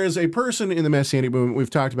 there is a person in the Messianic movement.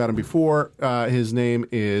 We've talked about him before. His name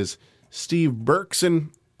is Steve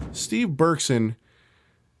Berkson. Steve Berkson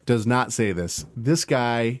does not say this. This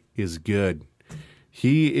guy is good.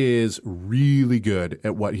 He is really good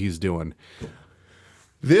at what he's doing.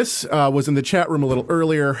 This was in the chat room a little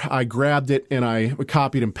earlier. I grabbed it and I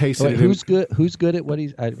copied and pasted it. Who's good at what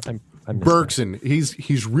he's? I'm Berkson.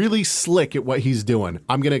 He's really slick at what he's doing.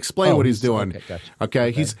 I'm going to explain what he's doing. Okay, gotcha.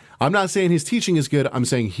 Okay. I'm not saying his teaching is good. I'm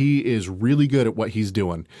saying he is really good at what he's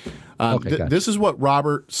doing. Gotcha. This is what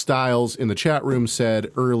Robert Stiles in the chat room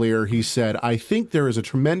said earlier. He said, I think there is a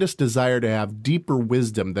tremendous desire to have deeper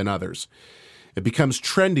wisdom than others. It becomes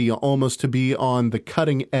trendy almost to be on the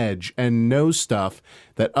cutting edge and know stuff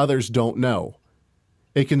that others don't know.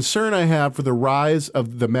 A concern I have for the rise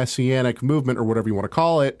of the Messianic movement, or whatever you want to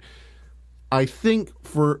call it, I think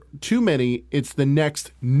for too many, it's the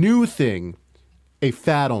next new thing, a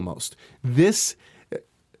fad almost.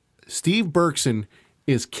 Steve Berkson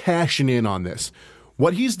is cashing in on this.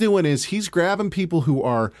 What he's doing is he's grabbing people who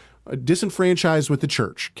are disenfranchised with the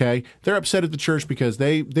church, okay? They're upset at the church because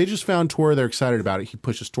they just found Torah. They're excited about it. He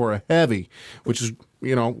pushes Torah heavy, which is,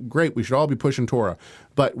 great. We should all be pushing Torah.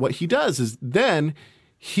 But what he does is then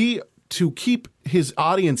to keep his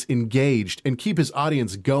audience engaged and keep his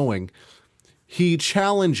audience going, he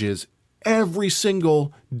challenges every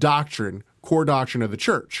single core doctrine of the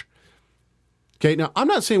church. Okay, now I'm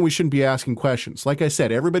not saying we shouldn't be asking questions. Like I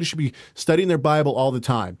said, everybody should be studying their Bible all the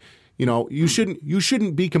time. You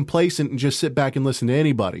shouldn't be complacent and just sit back and listen to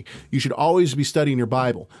anybody. You should always be studying your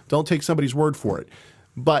Bible. Don't take somebody's word for it.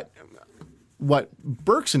 But what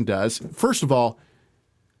Berkson does, first of all,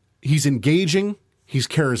 he's engaging, he's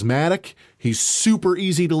charismatic, he's super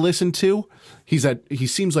easy to listen to. He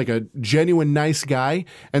seems like a genuine nice guy,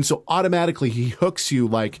 and so automatically he hooks you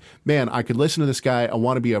like, man, I could listen to this guy. I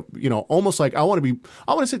want to be almost like I want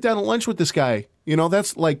to sit down at lunch with this guy.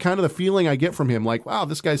 That's like kind of the feeling I get from him. Like, wow,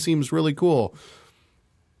 this guy seems really cool.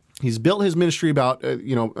 He's built his ministry about,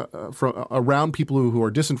 from around people who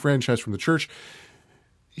are disenfranchised from the church.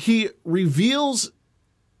 He reveals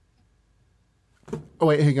Oh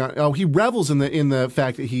wait, hang on. Oh, he revels in the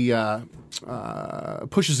fact that he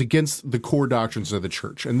pushes against the core doctrines of the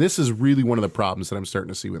church, and this is really one of the problems that I'm starting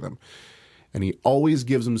to see with him. And he always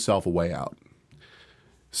gives himself a way out.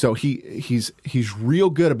 So he's real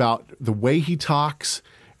good about the way he talks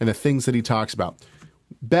and the things that he talks about.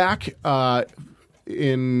 Back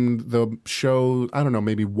in the show, I don't know,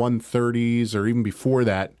 maybe 130s or even before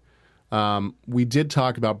that, we did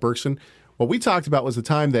talk about Bergson. What we talked about was the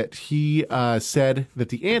time that he said that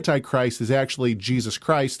the Antichrist is actually Jesus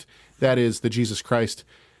Christ. That is the Jesus Christ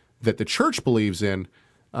that the church believes in.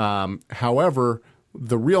 However,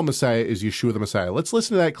 the real Messiah is Yeshua the Messiah. Let's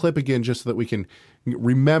listen to that clip again just so that we can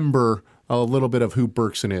remember a little bit of who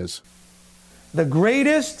Bergson is. The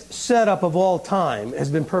greatest setup of all time has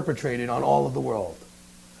been perpetrated on all of the world.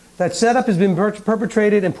 That setup has been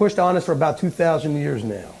perpetrated and pushed on us for about 2,000 years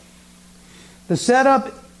now. The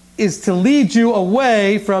setup is to lead you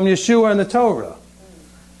away from Yeshua and the Torah.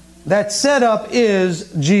 That setup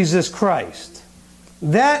is Jesus Christ.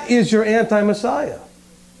 That is your anti-Messiah.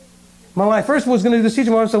 When I first was going to do this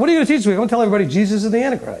teaching, I said, what are you going to teach me? I'm going to tell everybody Jesus is the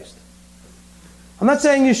Antichrist. I'm not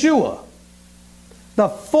saying Yeshua. The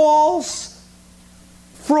false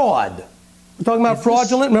fraud. We're talking about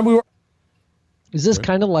fraudulent. Remember, is this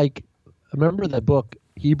kind of like, remember that book,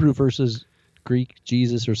 Hebrew versus Greek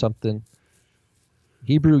Jesus or something?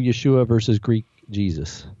 Hebrew Yeshua versus Greek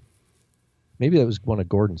Jesus. Maybe that was one of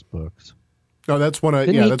Gordon's books. Oh, that's one of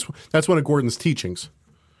that's one of Gordon's teachings.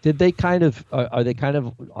 Did they kind of are they kind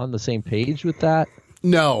of on the same page with that?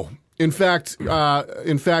 No, in fact, except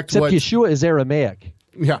what Yeshua is Aramaic.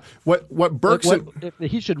 Yeah, what Bergson?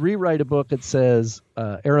 If he should rewrite a book that says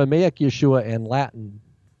Aramaic Yeshua and Latin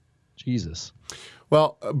Jesus.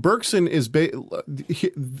 Well, Bergson is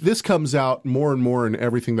this comes out more and more in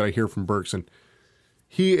everything that I hear from Bergson.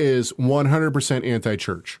 He is 100%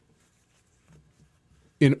 anti-church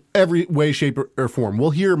in every way, shape, or form. We'll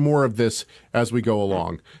hear more of this as we go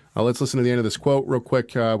along. Let's listen to the end of this quote real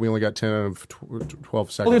quick. We only got 10 of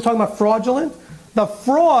 12 seconds. You're talking about fraudulent? The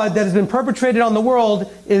fraud that has been perpetrated on the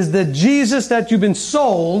world is the Jesus that you've been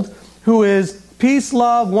sold, who is peace,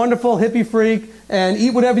 love, wonderful, hippie freak, and eat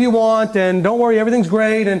whatever you want, and don't worry, everything's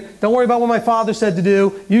great, and don't worry about what my father said to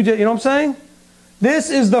do. You know what I'm saying? This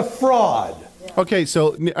is the fraud. Okay,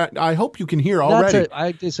 so I hope you can hear already.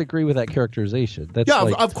 I disagree with that characterization. That's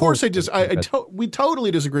of course we totally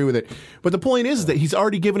disagree with it. But the point is that he's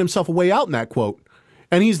already given himself a way out in that quote.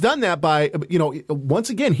 And he's done that by, once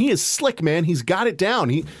again, he is slick, man. He's got it down.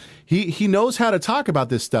 He knows how to talk about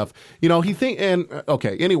this stuff. So he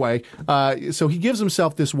gives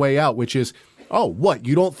himself this way out, which is, oh, what?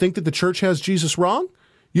 You don't think that the church has Jesus wrong?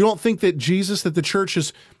 You don't think that the church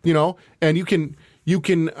is, and you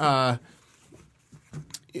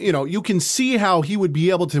can see how he would be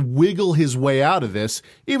able to wiggle his way out of this,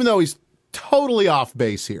 even though he's totally off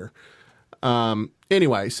base here.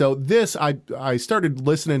 Anyway, so this, I started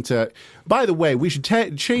listening to, by the way, we should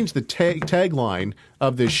change the tagline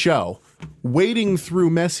of this show, wading through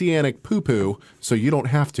messianic poo-poo so you don't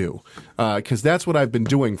have to, because that's what I've been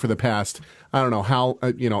doing for the past, I don't know how,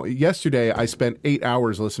 yesterday I spent 8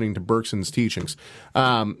 hours listening to Bergson's teachings.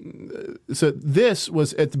 So this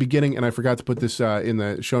was at the beginning, and I forgot to put this in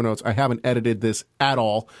the show notes. I haven't edited this at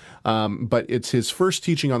all, but it's his first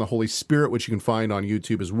teaching on the Holy Spirit, which you can find on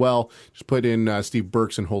YouTube as well. Just put in Steve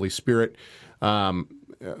Bergson, Holy Spirit. I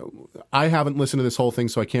haven't listened to this whole thing,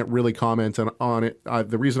 so I can't really comment on it.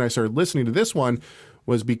 The reason I started listening to this one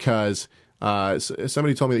was because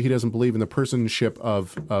somebody told me that he doesn't believe in the personship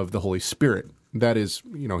of the Holy Spirit. That is,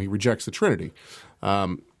 he rejects the Trinity.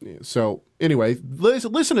 So anyway,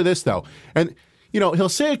 listen to this though. And, he'll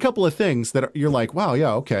say a couple of things that you're like, wow,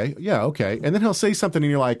 yeah, okay. And then he'll say something and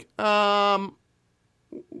you're like, and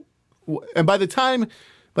by the time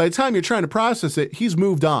you're trying to process it, he's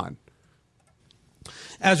moved on.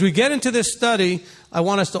 As we get into this study, I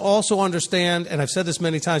want us to also understand, and I've said this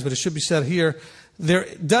many times, but it should be said here, there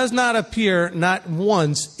does not appear, not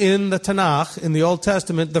once in the Tanakh, in the Old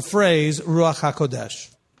Testament, the phrase Ruach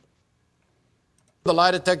HaKodesh. The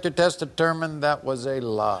lie detector test determined that was a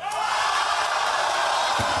lie.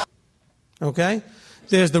 Okay?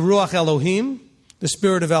 There's the Ruach Elohim, the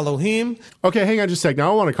Spirit of Elohim. Okay, hang on just a second.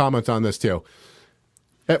 Now I want to comment on this too.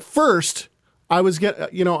 At first, I was going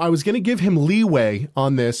to give him leeway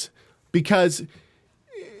on this because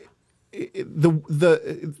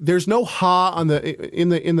there's no ha on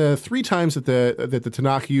in the three times that the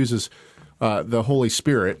Tanakh uses the Holy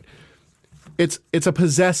Spirit. It's a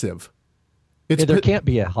possessive. There can't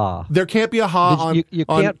be a ha. There can't be a ha on. You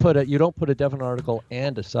can't put a. You don't put a definite article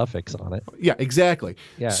and a suffix on it. Yeah, exactly.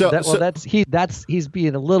 Yeah. So he's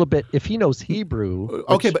being a little bit. If he knows Hebrew.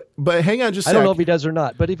 Okay, but hang on just a sec. I don't know if he does or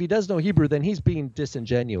not. But if he does know Hebrew, then he's being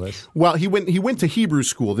disingenuous. Well, he went to Hebrew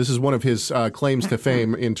school. This is one of his claims to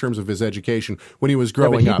fame in terms of his education when he was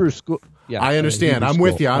growing up. Hebrew school. Yeah, I understand. I'm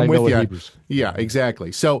with you. I'm with you. Yeah,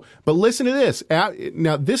 exactly. So, but listen to this.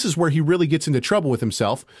 Now, this is where he really gets into trouble with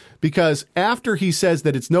himself, because after he says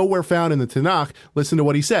that it's nowhere found in the Tanakh, listen to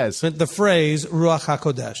what he says. The phrase Ruach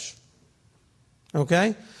HaKodesh.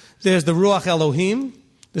 Okay? There's the Ruach Elohim,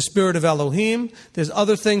 the Spirit of Elohim. There's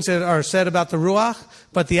other things that are said about the Ruach,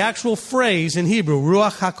 but the actual phrase in Hebrew,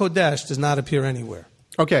 Ruach HaKodesh, does not appear anywhere.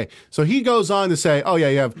 Okay, so he goes on to say, oh yeah,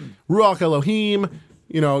 you have Ruach Elohim,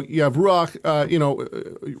 you have Ruach,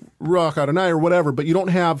 Ruach Adonai or whatever, but you don't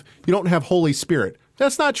have Holy Spirit.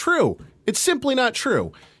 That's not true. It's simply not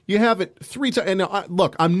true. You have it 3 times. And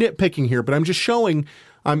look, I'm nitpicking here, but I'm just showing,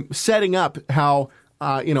 I'm setting up how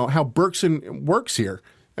Berkson works here,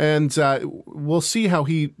 and we'll see how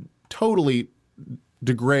he totally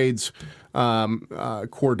degrades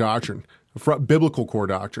core doctrine, biblical core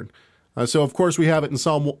doctrine. So of course we have it in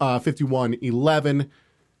Psalm 51:11.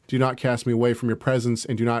 Do not cast me away from your presence,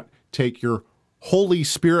 and do not take your Holy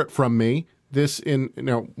Spirit from me. This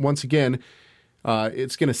once again,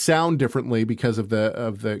 it's going to sound differently because of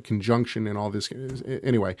the conjunction and all this.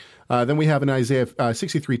 Anyway, then we have in Isaiah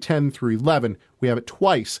 63:10 through 11, we have it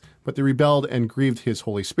twice. But they rebelled and grieved his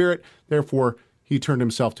Holy Spirit. Therefore, he turned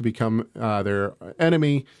himself to become their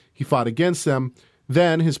enemy. He fought against them.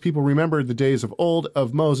 Then his people remembered the days of old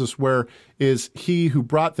of Moses, where is he who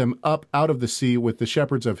brought them up out of the sea with the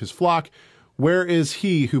shepherds of his flock? Where is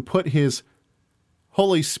he who put his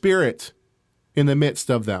Holy Spirit in the midst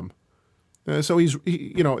of them? So he's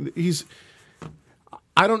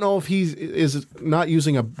I don't know if he is not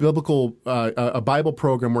using a biblical a Bible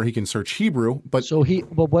program where he can search Hebrew, but so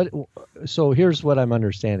here's what I'm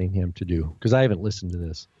understanding him to do, because I haven't listened to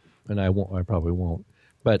this, and I probably won't,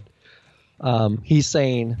 but he's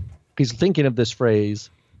saying, he's thinking of this phrase,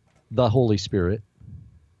 the Holy Spirit,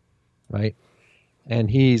 right? And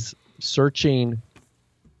he's searching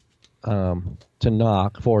to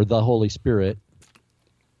knock for the Holy Spirit,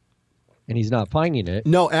 and he's not finding it.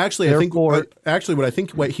 No, actually, I think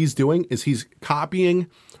what he's doing is he's copying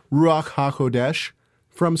Ruach HaKodesh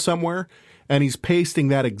from somewhere, and he's pasting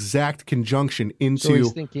that exact conjunction into. So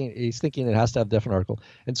he's thinking it has to have a definite article,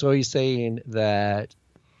 and so he's saying that,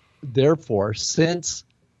 therefore, since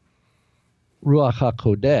Ruach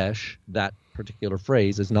HaKodesh, that particular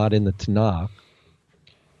phrase, is not in the Tanakh,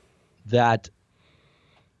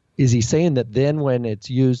 is he saying that then when it's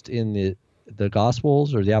used in the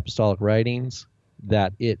Gospels or the apostolic writings,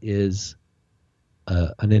 that it is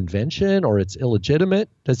an invention or it's illegitimate?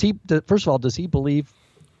 First of all, does he believe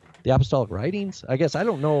the apostolic writings? I guess I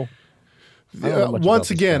don't know.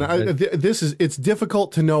 Once again, it's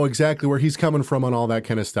difficult to know exactly where he's coming from on all that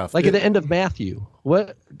kind of stuff. Like at the end of Matthew,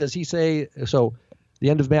 what does he say? So, the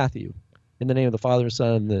end of Matthew, in the name of the Father, and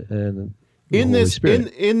Son, and the Holy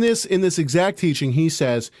Spirit. In this exact teaching, he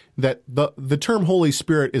says that the term Holy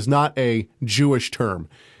Spirit is not a Jewish term.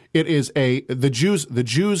 It is the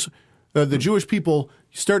Jewish people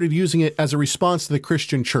started using it as a response to the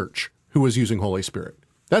Christian church, who was using Holy Spirit.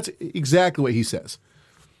 That's exactly what he says.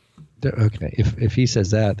 Okay, if he says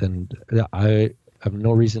that, then I have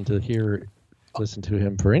no reason to listen to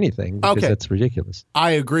him for anything, because that's ridiculous.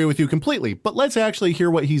 I agree with you completely, but let's actually hear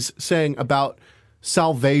what he's saying about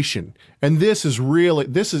salvation. And this is,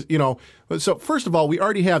 so first of all, we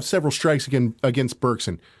already have several strikes against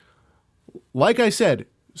Berkson. Like I said,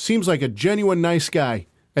 seems like a genuine nice guy,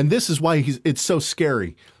 and this is why it's so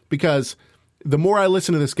scary, because the more I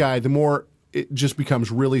listen to this guy, the more it just becomes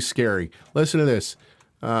really scary. Listen to this.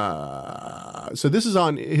 So this is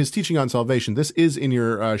on his teaching on salvation. This is in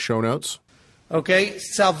your show notes. Okay,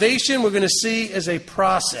 salvation we're going to see as a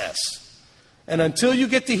process. And until you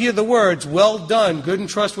get to hear the words, well done, good and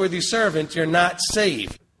trustworthy servant, you're not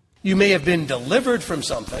saved. You may have been delivered from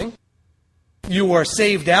something. You were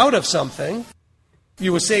saved out of something.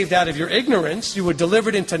 You were saved out of your ignorance. You were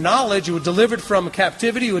delivered into knowledge. You were delivered from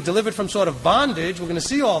captivity. You were delivered from sort of bondage. We're going to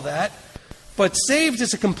see all that. But saved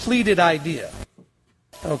is a completed idea.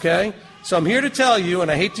 Okay? So I'm here to tell you,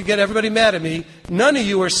 and I hate to get everybody mad at me, none of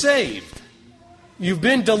you are saved. You've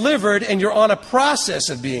been delivered, and you're on a process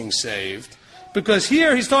of being saved. Because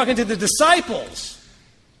here he's talking to the disciples.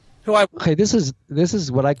 Okay, this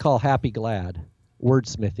is what I call happy glad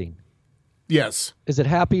wordsmithing. Yes. Is it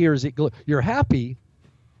happy or is it glad? You're happy,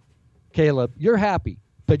 Caleb. You're happy,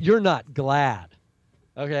 but you're not glad.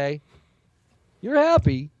 Okay? You're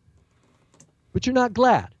happy, but you're not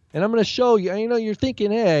glad. And I'm going to show you. You know, you're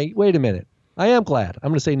thinking, hey, wait a minute. I am glad. I'm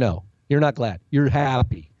going to say no. You're not glad. You're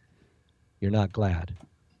happy. You're not glad.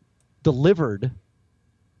 Delivered,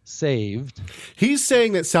 saved. He's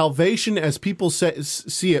saying that salvation, as people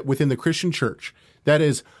see it within the Christian church, that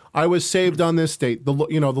is, I was saved on this date. The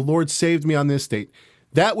Lord saved me on this date.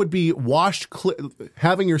 That would be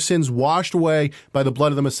having your sins washed away by the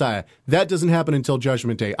blood of the Messiah. That doesn't happen until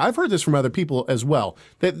Judgment Day. I've heard this from other people as well,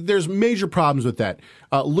 that there's major problems with that.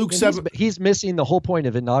 Luke 7. He's missing the whole point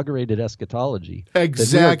of inaugurated eschatology.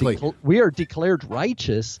 Exactly. We are declared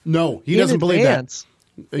righteous. No, he doesn't believe that.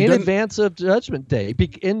 In advance of Judgment Day,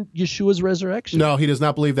 in Yeshua's resurrection. No, he does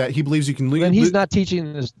not believe that. He believes you can leave. And he's not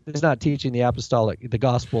teaching this. He's not teaching the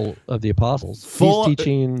gospel of the apostles. He's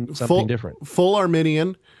teaching something different. Full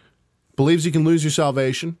Arminian, believes you can lose your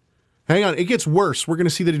salvation. Hang on, it gets worse. We're going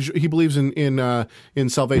to see that he believes in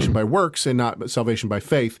salvation by works and not salvation by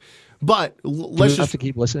faith. But let's have to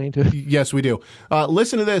keep listening to it. Yes, we do.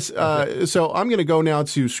 Listen to this. So I'm going to go now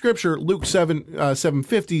to Scripture. Luke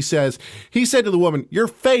 7:50 says, he said to the woman, your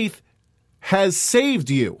faith has saved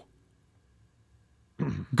you.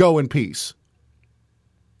 Go in peace.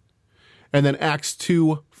 And then Acts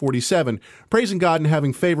 2:47, praising God and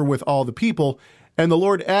having favor with all the people. And the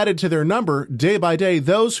Lord added to their number day by day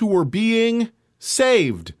those who were being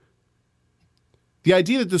saved. The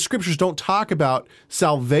idea that the Scriptures don't talk about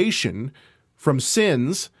salvation from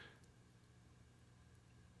sins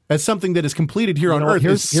as something that is completed here on earth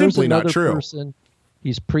is simply not true.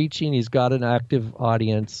 He's preaching. He's got an active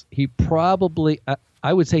audience. He probably,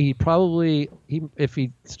 I would say if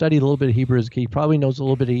he studied a little bit of Hebrew, he probably knows a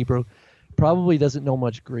little bit of Hebrew, probably doesn't know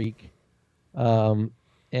much Greek. And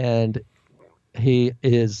he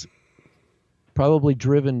is probably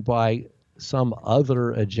driven by some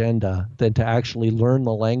other agenda than to actually learn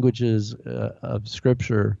the languages of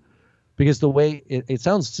Scripture, because the way it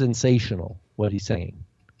sounds sensational what he's saying.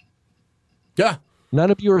 Yeah, none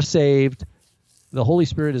of you are saved. The Holy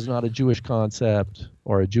Spirit is not a Jewish concept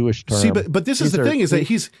or a Jewish term. See, but this is the thing: is that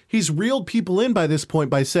he's reeled people in by this point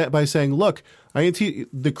by saying, "Look,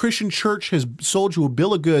 the Christian church has sold you a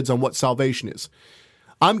bill of goods on what salvation is.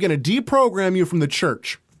 I'm going to deprogram you from the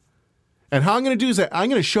church." And how I'm going to do is that I'm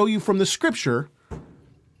going to show you from the Scripture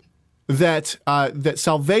that that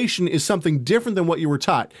salvation is something different than what you were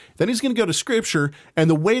taught. Then he's going to go to Scripture, and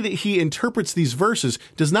the way that he interprets these verses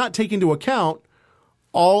does not take into account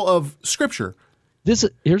all of Scripture.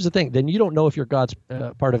 Here's the thing. Then you don't know if you're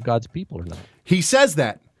part of God's people or not. He says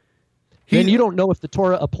that. Then you don't know if the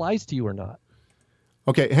Torah applies to you or not.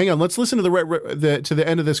 Okay, hang on. Let's listen to the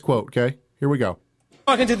end of this quote. Okay, here we go.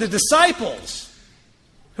 Talking to the disciples,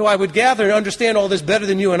 who I would gather understand all this better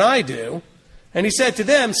than you and I do. And he said to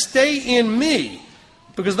them, stay in me.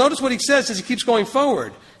 Because notice what he says as he keeps going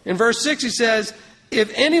forward. In verse 6 he says, if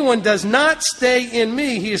anyone does not stay in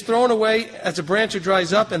me, he is thrown away as a branch that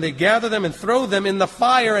dries up, and they gather them and throw them in the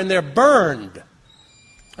fire, and they're burned.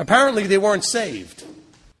 Apparently they weren't saved.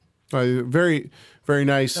 Very, very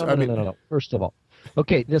nice. No. First of all,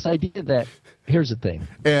 okay, this idea that, here's the thing.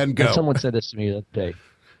 And go. Someone said this to me the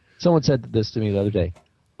other day.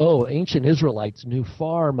 Oh, ancient Israelites knew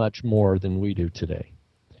far much more than we do today.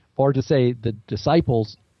 Or to say the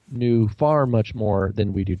disciples knew far much more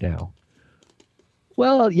than we do now.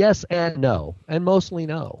 Well, yes and no. And mostly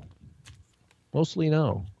no. Mostly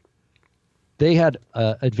no. They had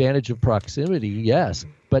advantage of proximity, yes.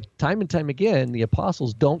 But time and time again, the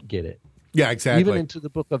apostles don't get it. Yeah, exactly. Even into the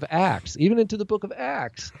book of Acts.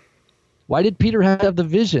 Why did Peter have the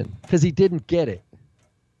vision? Because he didn't get it.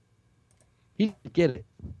 He didn't get it.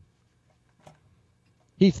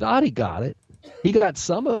 He thought he got it. He got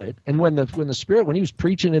some of it. And when the Spirit, when he was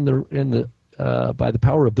preaching in the by the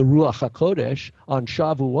power of the Ruach HaKodesh on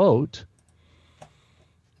Shavuot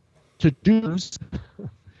to Jews,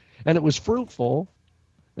 and it was fruitful,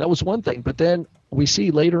 that was one thing. But then we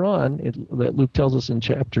see later on, that Luke tells us in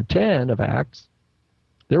chapter 10 of Acts,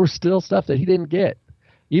 there was still stuff that he didn't get.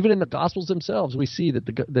 Even in the Gospels themselves, we see that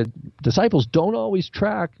the disciples don't always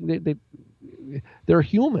track. They're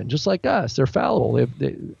human, just like us. They're fallible. They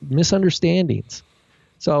have misunderstandings.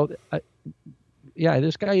 So,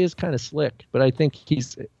 this guy is kind of slick, but I think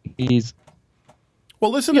he's.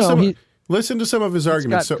 Well, listen to some of his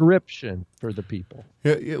arguments. He's got corruption for the people.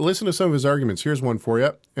 Yeah, listen to some of his arguments. Here's one for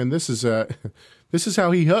you, and this is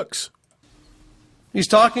how he hooks. He's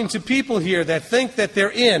talking to people here that think that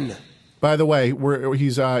they're in. By the way,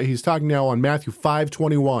 he's talking now on Matthew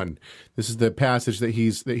 5:21. This is the passage that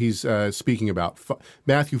he's speaking about.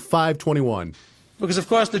 Matthew 5:21. Because of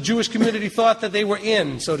course the Jewish community thought that they were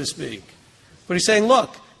in, so to speak. But he's saying,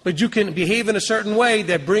 look, but you can behave in a certain way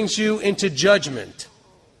that brings you into judgment.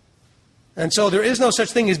 And so there is no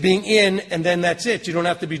such thing as being in and then that's it. You don't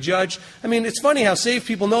have to be judged. I mean, it's funny how saved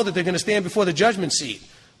people know that they're going to stand before the judgment seat.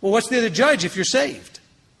 Well, what's there to judge if you're saved?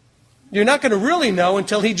 You're not going to really know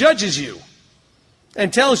until he judges you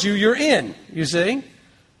and tells you you're in, you see?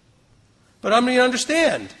 But I mean,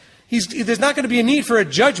 understand. There's not going to be a need for a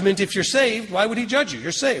judgment if you're saved. Why would he judge you?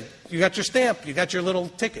 You're saved. You got your stamp. You got your little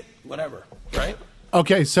ticket, whatever, right?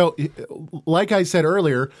 Okay, so like I said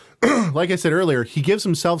earlier, he gives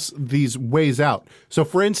himself these ways out. So,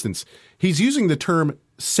 for instance, he's using the term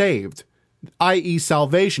saved, i.e.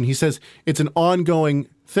 salvation. He says it's an ongoing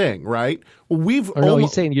thing, right? Well,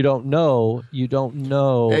 he's saying you don't know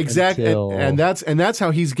exactly, until... and that's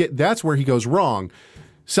how that's where he goes wrong.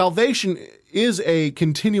 Salvation is a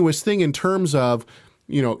continuous thing in terms of,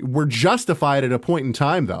 we're justified at a point in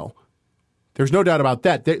time, though. There's no doubt about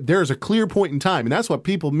that. There's a clear point in time, and that's what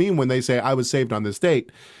people mean when they say, I was saved on this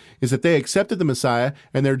date, is that they accepted the Messiah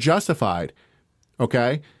and they're justified,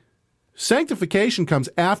 okay? Sanctification comes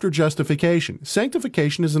after justification.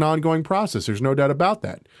 Sanctification is an ongoing process. There's no doubt about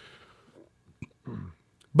that.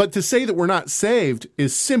 But to say that we're not saved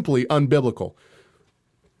is simply unbiblical.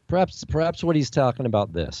 Perhaps what he's talking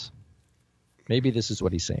about this. Maybe this is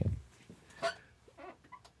what he's saying.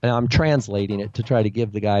 And I'm translating it to try to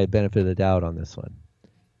give the guy a benefit of the doubt on this one.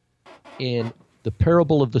 In the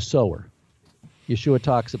parable of the sower, Yeshua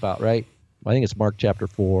talks about, right? I think it's Mark chapter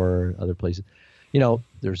 4, other places.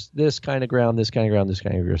 There's this kind of ground, this kind of ground, this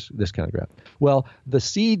kind of ground. Well, the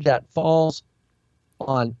seed that falls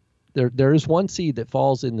on, there is one seed that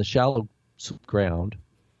falls in the shallow ground,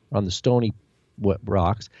 on the stony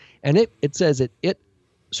rocks, and it says it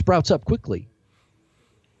sprouts up quickly.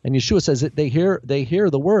 And Yeshua says that they hear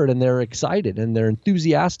the word and they're excited and they're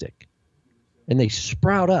enthusiastic and they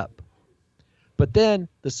sprout up. But then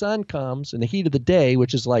the sun comes in the heat of the day,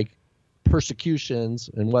 which is like persecutions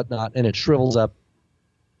and whatnot, and it shrivels up,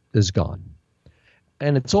 is gone.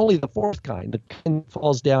 And it's only the fourth kind that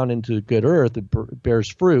falls down into good earth and bears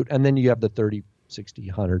fruit, and then you have the 30, 60,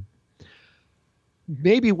 100.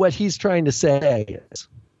 Maybe what he's trying to say is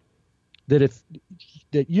that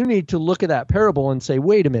that you need to look at that parable and say,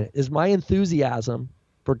 wait a minute, is my enthusiasm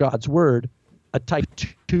for God's word a type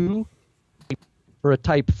 2 or a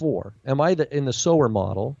type 4? Am I in the sower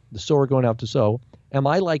model, the sower going out to sow, am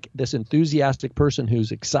I like this enthusiastic person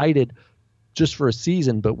who's excited just for a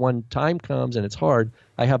season, but when time comes and it's hard,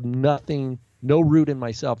 I have no root in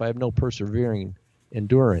myself. I have no persevering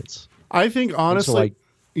endurance. I think honestly,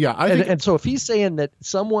 and so if he's saying that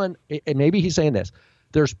someone, and maybe he's saying this,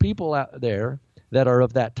 there's people out there that are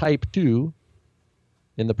of that type 2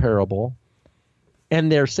 in the parable,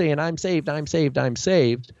 and they're saying, I'm saved, I'm saved, I'm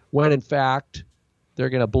saved, when in fact they're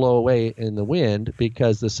going to blow away in the wind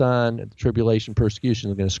because the sun, tribulation, persecution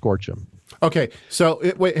is going to scorch them. Okay, so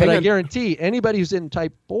I guarantee anybody who's in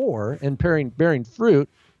type 4 and bearing fruit,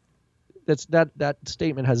 that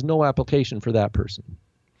statement has no application for that person.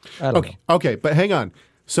 I don't know. Okay, but hang on.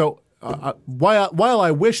 So while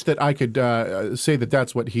I wish that I could say that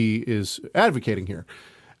that's what he is advocating here,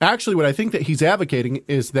 actually what I think that he's advocating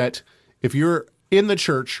is that if you're in the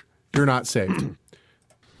church, you're not saved.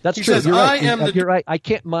 That's true. You're right. You're right. I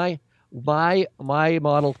can't. My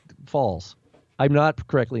model falls. I'm not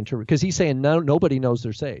correctly interpreting because he's saying nobody knows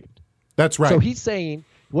they're saved. That's right. So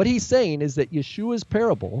what he's saying is that Yeshua's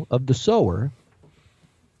parable of the sower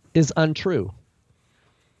is untrue.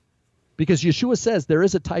 Because Yeshua says there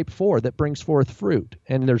is a type 4 that brings forth fruit,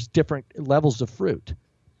 and there's different levels of fruit.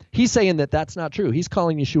 He's saying that that's not true. He's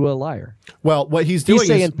calling Yeshua a liar. Well, what he's doing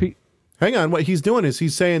hang on. What he's doing is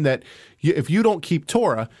he's saying that if you don't keep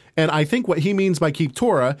Torah, and I think what he means by keep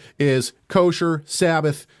Torah is kosher,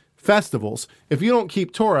 Sabbath, festivals. If you don't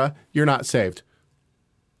keep Torah, you're not saved.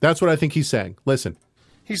 That's what I think he's saying. Listen.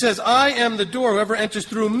 He says, I am the door, whoever enters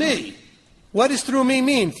through me. What does through me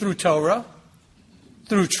mean? Through Torah,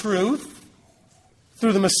 through truth,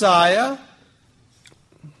 through the Messiah.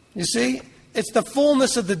 You see, it's the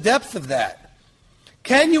fullness of the depth of that.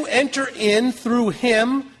 Can you enter in through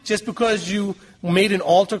him just because you made an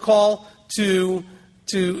altar call to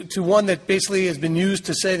one that basically has been used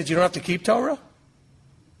to say that you don't have to keep Torah?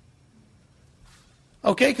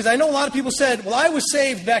 Okay, because I know a lot of people said, well, I was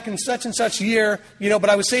saved back in such and such year, but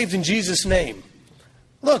I was saved in Jesus' name.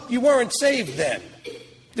 Look, you weren't saved then.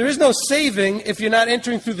 There is no saving if you're not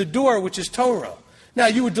entering through the door, which is Torah. Now,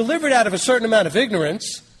 you were delivered out of a certain amount of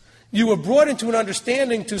ignorance. You were brought into an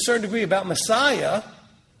understanding to a certain degree about Messiah.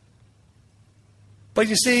 But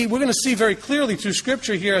you see, we're going to see very clearly through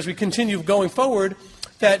Scripture here as we continue going forward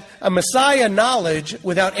that a Messiah knowledge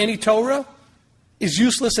without any Torah is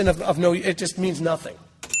useless and of no, it just means nothing.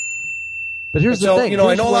 But here's And the so, thing. you know, I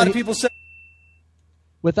Here's know a why lot of people say,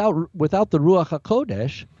 without the Ruach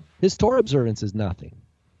HaKodesh, his Torah observance is nothing.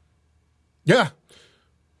 Yeah.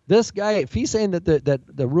 This guy, if he's saying that the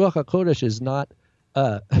Ruach HaKodesh is not,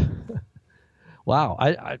 wow.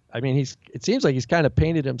 I mean, it seems like he's kind of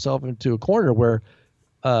painted himself into a corner where,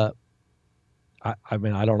 I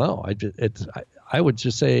mean, I don't know. I would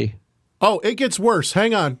just say, Oh, it gets worse.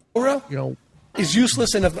 Hang on. Torah is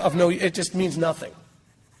useless and of no, it just means nothing.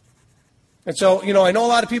 And so, you know, I know a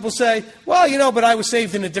lot of people say, well, you know, but I was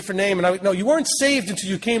saved in a different name. And no, you weren't saved until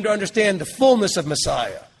you came to understand the fullness of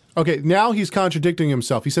Messiah. Okay, now he's contradicting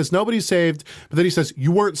himself. He says nobody's saved, but then he says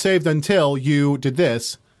you weren't saved until you did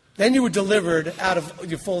this. Then you were delivered out of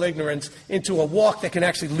your full ignorance into a walk that can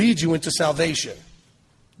actually lead you into salvation.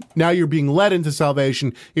 Now you're being led into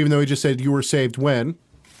salvation, even though he just said you were saved when.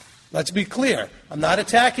 Let's be clear. I'm not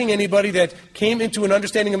attacking anybody that came into an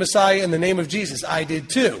understanding of Messiah in the name of Jesus. I did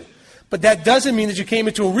too. But that doesn't mean that you came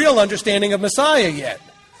into a real understanding of Messiah yet.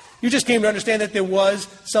 You just came to understand that there was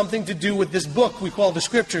something to do with this book we call the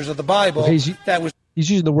Scriptures of the Bible. Okay, he's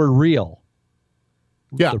using the word real.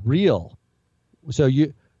 Yeah. The real. So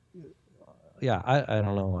I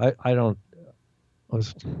don't know. I don't.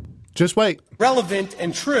 Just wait. Relevant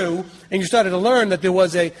and true, and you started to learn that there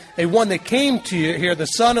was a one that came to you here. The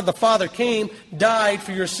Son of the Father came, died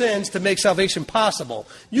for your sins to make salvation possible.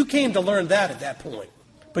 You came to learn that at that point.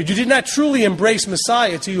 But you did not truly embrace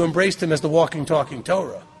Messiah until you embraced him as the walking, talking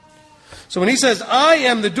Torah. So when he says, I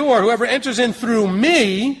am the door, whoever enters in through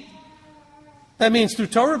me, that means through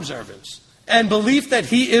Torah observance, and belief that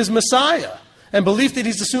he is Messiah, and belief that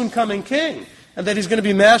he's the soon coming king, and that he's going to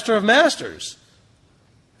be master of masters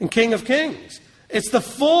and king of kings. It's the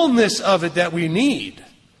fullness of it that we need.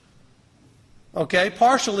 Okay?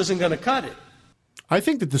 Partial isn't going to cut it. I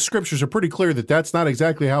think that the scriptures are pretty clear that that's not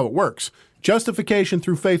exactly how it works. Justification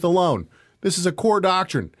through faith alone. This is a core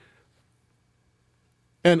doctrine.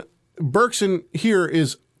 And Berkson here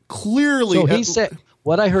is clearly... So he said,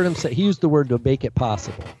 what I heard him say, he used the word to make it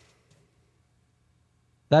possible.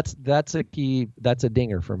 That's a key, that's a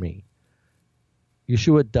dinger for me.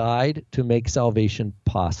 Yeshua died to make salvation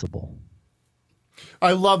possible.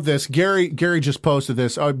 I love this. Gary just posted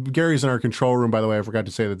this. Gary's in our control room, by the way. I forgot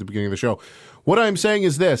to say that at the beginning of the show. What I'm saying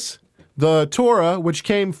is this. The Torah, which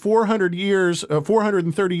came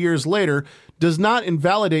 430 years later, does not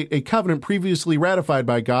invalidate a covenant previously ratified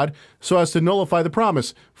by God so as to nullify the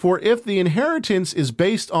promise. For if the inheritance is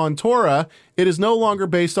based on Torah, it is no longer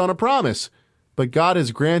based on a promise. But God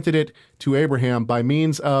has granted it to Abraham by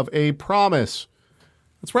means of a promise.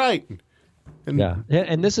 That's right.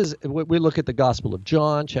 And this is, we look at the Gospel of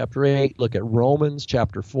John, chapter 8, look at Romans,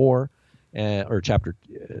 chapter 4, or chapter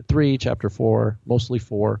 3, chapter 4, mostly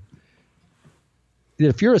 4.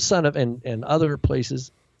 If you're a son of, and other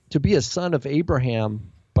places, to be a son of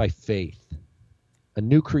Abraham by faith, a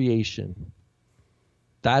new creation,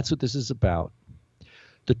 that's what this is about.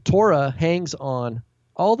 The Torah hangs on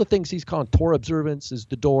all the things he's calling Torah observance is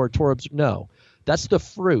the door, no, that's the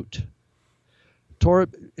fruit. Torah,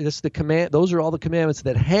 it's the command. Those are all the commandments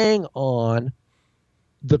that hang on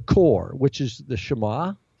the core, which is the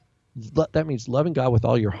Shema. That means loving God with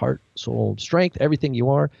all your heart, soul, strength, everything you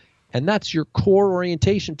are. And that's your core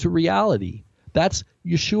orientation to reality. That's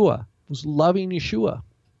Yeshua, was loving Yeshua.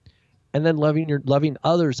 And then loving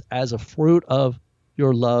others as a fruit of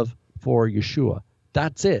your love for Yeshua.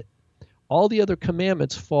 That's it. All the other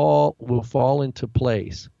commandments will fall into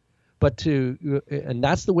place. And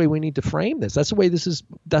that's the way we need to frame this. That's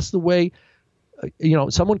the way,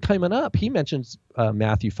 someone coming up, he mentions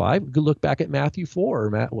Matthew 5. Look back at Matthew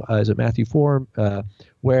 4. Is it Matthew 4?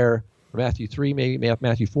 Or Matthew 3, maybe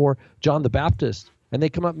Matthew 4, John the Baptist. And they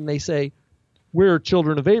come up and they say, we're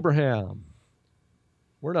children of Abraham.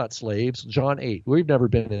 We're not slaves. John 8, we've never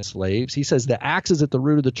been slaves. He says the axe is at the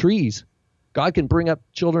root of the trees. God can bring up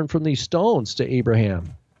children from these stones to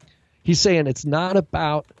Abraham. He's saying it's not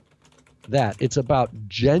about that. It's about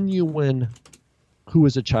genuine who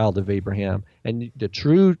is a child of Abraham. And the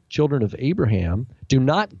true children of Abraham do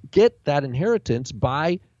not get that inheritance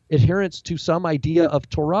by adherence to some idea of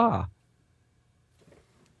Torah.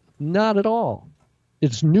 Not at all.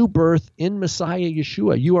 It's new birth in Messiah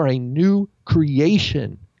Yeshua. You are a new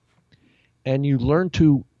creation. And you learn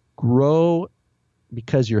to grow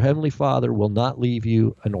because your Heavenly Father will not leave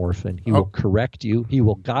you an orphan. He will correct you. He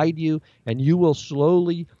will guide you. And you will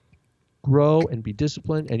slowly grow and be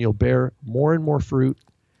disciplined. And you'll bear more and more fruit.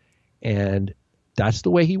 And that's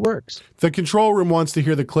the way he works. The control room wants to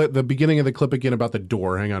hear the beginning of the clip again about the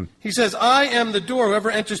door. Hang on. He says, I am the door,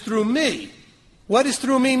 whoever enters through me. What does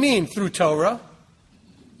through me mean? Through Torah.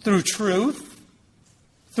 through truth,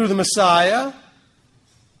 through the Messiah.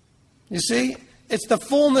 You see, it's the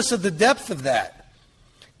fullness of the depth of that.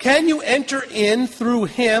 Can you enter in through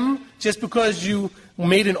him just because you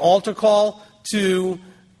made an altar call to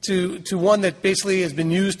one that basically has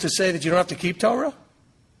been used to say that you don't have to keep Torah?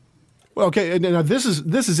 Well, okay, now this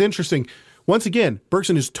is interesting. Once again,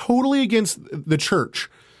 Bergson is totally against the church.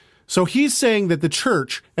 So he's saying that the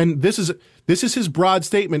church, and this is his broad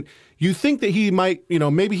statement. You think that he might,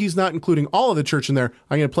 maybe he's not including all of the church in there.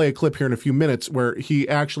 I'm going to play a clip here in a few minutes where he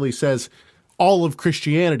actually says all of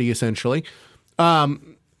Christianity, essentially. My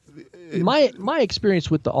experience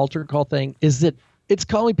with the altar call thing is that it's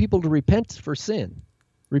calling people to repent for sin,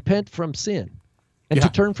 repent from sin, and to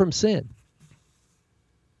turn from sin.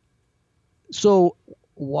 So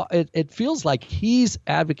it feels like he's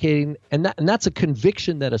advocating, and that's a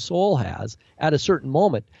conviction that a soul has at a certain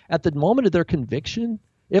moment. At the moment of their conviction,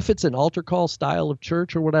 if it's an altar call style of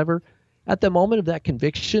church or whatever, at the moment of that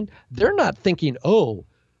conviction, they're not thinking,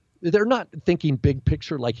 they're not thinking big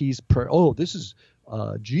picture like this is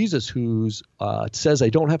Jesus who's says I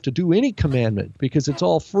don't have to do any commandment because it's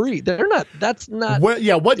all free. They're not. That's not. What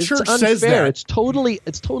church unfair. says that? It's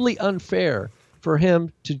totally unfair for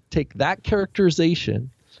him to take that characterization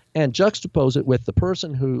and juxtapose it with the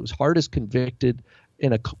person whose heart is convicted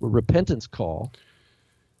in a repentance call.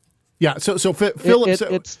 Yeah, so Philip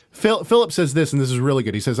says this, and this is really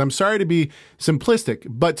good. He says, I'm sorry to be simplistic,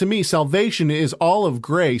 but to me, salvation is all of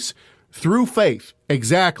grace through faith.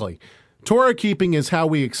 Exactly. Torah keeping is how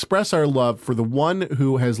we express our love for the one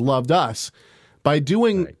who has loved us. By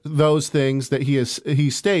doing those things that he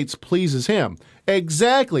states pleases him.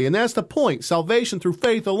 Exactly, and that's the point. Salvation through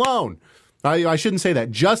faith alone. I shouldn't say that.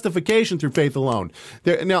 Justification through faith alone.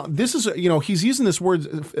 Now, this is, he's using this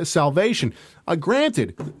word salvation.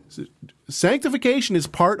 Granted, sanctification is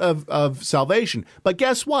part of salvation. But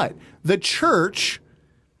guess what? The church,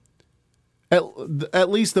 at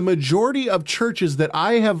least the majority of churches that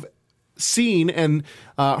I have seen and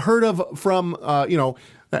heard of from,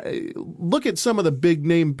 look at some of the big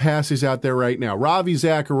name pastors out there right now. Ravi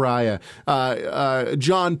Zachariah,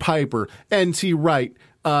 John Piper, N.T. Wright,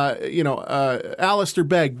 Alistair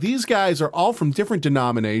Begg. These guys are all from different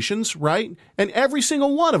denominations, right? And every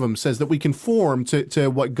single one of them says that we conform to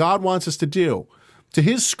what God wants us to do, to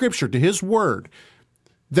his scripture, to his word,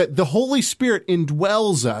 that the Holy Spirit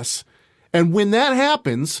indwells us. And when that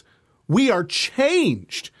happens, we are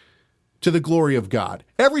changed to the glory of God.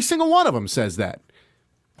 Every single one of them says that.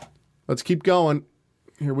 Let's keep going.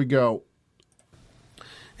 Here we go.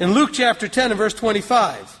 In Luke chapter 10 and verse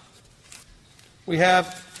 25, we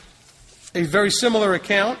have a very similar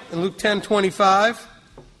account in Luke 10:25.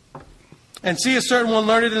 And see, a certain one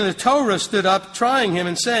learned in the Torah stood up, trying him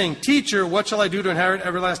and saying, Teacher, what shall I do to inherit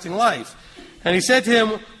everlasting life? And he said to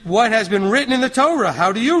him, What has been written in the Torah?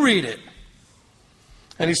 How do you read it?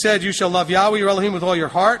 And he said, You shall love Yahweh your Elohim with all your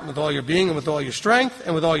heart, and with all your being, and with all your strength,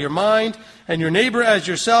 and with all your mind, and your neighbor as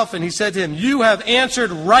yourself. And he said to him, You have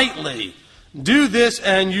answered rightly. Do this,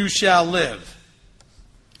 and you shall live.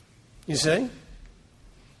 You see?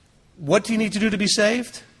 What do you need to do to be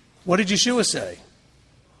saved? What did Yeshua say?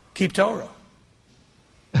 Keep Torah.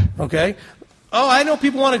 Okay? Oh, I know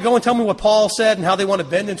people want to go and tell me what Paul said and how they want to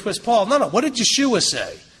bend and twist Paul. No. What did Yeshua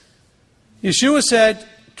say? Yeshua said,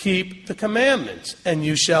 keep the commandments, and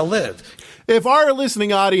you shall live. If our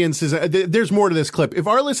listening audience is, there's more to this clip. If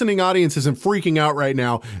our listening audience isn't freaking out right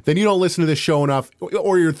now, then you don't listen to this show enough,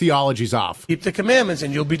 or your theology's off. Keep the commandments,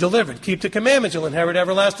 and you'll be delivered. Keep the commandments, you'll inherit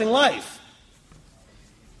everlasting life.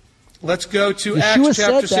 Let's go to Yeshua Acts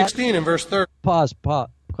chapter said that. 16 and verse 30. Pause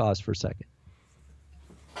for a second.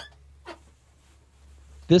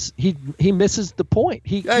 He misses the point.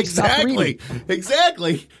 He stopped reading.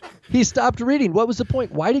 Exactly. He stopped reading. What was the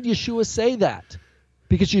point? Why did Yeshua say that?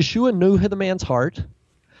 Because Yeshua knew the man's heart,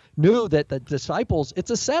 knew that the disciples, it's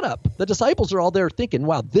a setup. The disciples are all there thinking,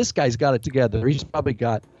 wow, this guy's got it together. He's probably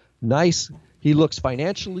got he looks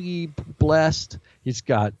financially blessed. He's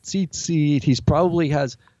got seat. He's probably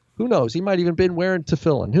has, who knows? He might even been wearing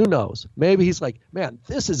tefillin. Who knows? Maybe he's like, man,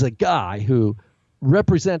 this is a guy who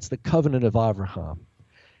represents the covenant of Abraham.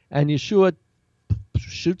 And Yeshua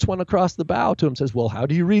shoots one across the bow to him, says, well, how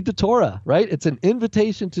do you read the Torah, right? It's an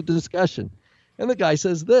invitation to discussion. And the guy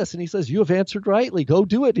says this, and he says, you have answered rightly. Go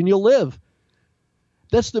do it, and you'll live.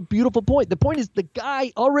 That's the beautiful point. The point is the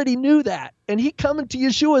guy already knew that. And he coming to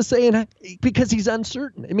Yeshua saying, because he's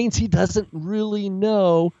uncertain. It means he doesn't really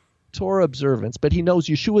know Torah observance, but he knows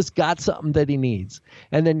Yeshua's got something that he needs.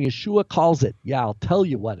 And then Yeshua calls it, yeah, I'll tell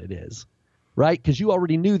you what it is. Right? Because you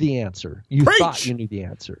already knew the answer. You thought you knew the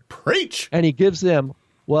answer. Preach. And he gives them,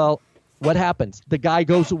 well, what happens? The guy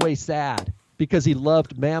goes away sad because he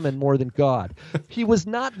loved mammon more than God. He was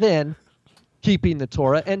not then keeping the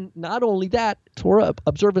Torah. And not only that, Torah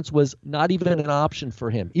observance was not even an option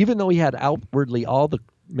for him, even though he had outwardly all the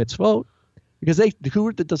mitzvot, because who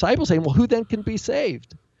were the disciples saying, well, who then can be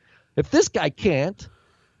saved? If this guy can't,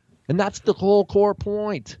 and that's the whole core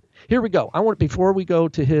point. Here we go. Before we go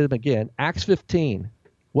to him again, Acts 15.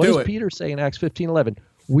 What does Peter say in Acts 15:11?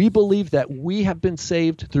 We believe that we have been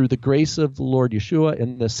saved through the grace of the Lord Yeshua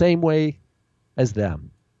in the same way as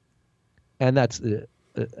them. And that's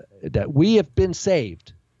that we have been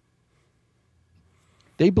saved.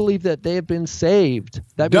 They believe that they have been saved.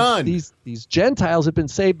 That means these Gentiles have been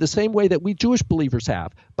saved the same way that we Jewish believers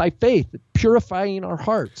have, by faith, purifying our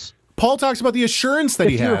hearts. Paul talks about the assurance that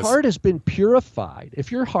he has. If your heart has been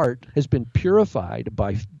purified,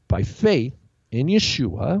 by faith in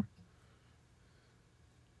Yeshua,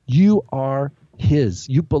 you are his.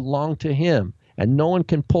 You belong to him, and no one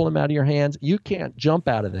can pull him out of your hands. You can't jump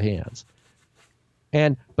out of the hands.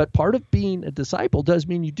 But part of being a disciple does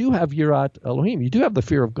mean you do have Yirat Elohim. You do have the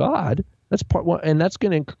fear of God. That's part one, and that's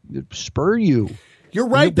going to spur you. You're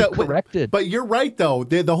right, though. Corrected. But you're right, though.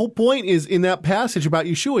 The whole point is in that passage about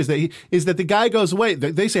Yeshua is that the guy goes away.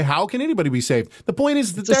 They say, "How can anybody be saved?" The point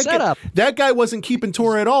is that guy wasn't keeping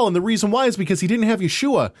Torah at all, and the reason why is because he didn't have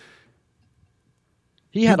Yeshua.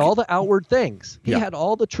 He had all the outward things. He had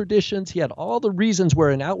all the traditions. He had all the reasons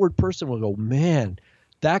where an outward person will go, man,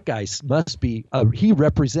 that guy must be, he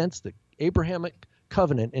represents the Abrahamic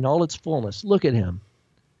covenant in all its fullness. Look at him.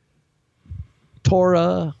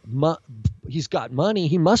 Torah, he's got money.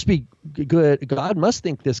 He must be good. God must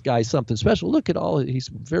think this guy's something special. Look at he's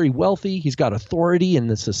very wealthy. He's got authority in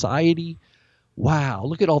the society. Wow,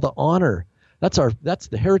 look at all the honor. That's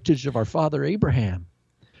the heritage of our father Abraham.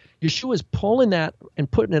 Yeshua is pulling that and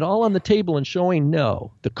putting it all on the table and showing,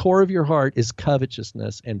 no, the core of your heart is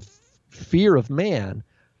covetousness and fear of man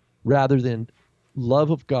rather than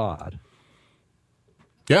love of God.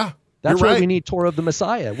 Yeah. That's why right. we need Torah of the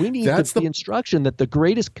Messiah. We need the instruction that the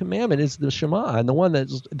greatest commandment is the Shema, and the one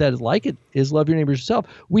that is like it is love your neighbor as yourself.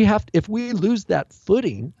 If we lose that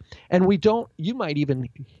footing, and we don't, you might even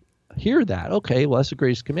hear that. Okay, well, that's the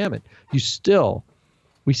greatest commandment. We still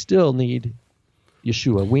need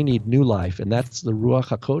Yeshua. We need new life, and that's the Ruach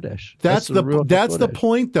HaKodesh. That's the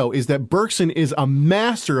point, though, is that Berkson is a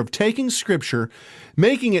master of taking Scripture,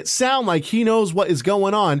 making it sound like he knows what is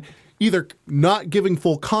going on, either not giving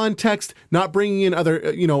full context, not bringing in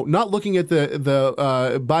other, not looking at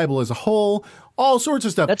the Bible as a whole, all sorts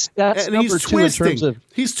of stuff. That's and number he's two twisting. in terms of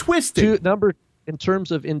he's twisting. In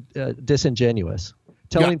terms of disingenuous,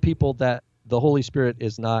 telling people that the Holy Spirit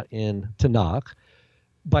is not in Tanakh,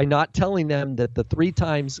 by not telling them that the 3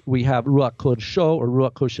 times we have Ruach Kodesho or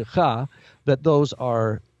Ruach Kodeshecha, that those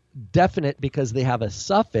are definite because they have a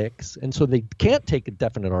suffix, and so they can't take a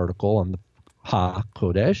definite article on the Ha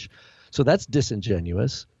Kodesh. So that's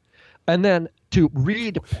disingenuous. And then to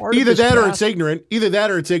read part Either of this that or passage, it's ignorant. Either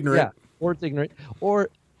that or it's ignorant. Yeah, or it's ignorant. Or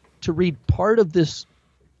to read part of this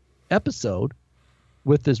episode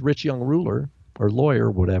with this rich young ruler or lawyer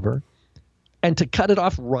or whatever, and to cut it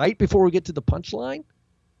off right before we get to the punchline,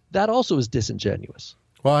 that also is disingenuous.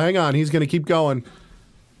 Well, hang on. He's going to keep going.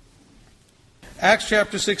 Acts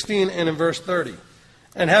chapter 16 and in verse 30.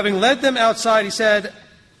 And having led them outside, he said,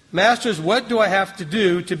 Masters, what do I have to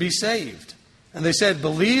do to be saved? And they said,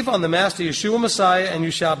 Believe on the Master Yeshua Messiah, and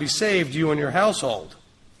you shall be saved, you and your household.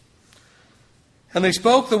 And they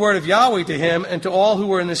spoke the word of Yahweh to him and to all who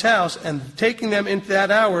were in his house, and taking them into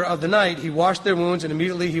that hour of the night, he washed their wounds, and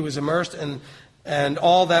immediately he was immersed and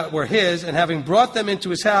all that were his. And having brought them into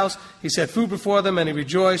his house, he set food before them, and he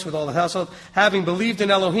rejoiced with all the household, having believed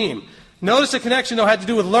in Elohim. Notice the connection, though, had to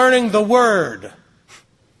do with learning the word.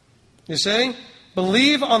 You see?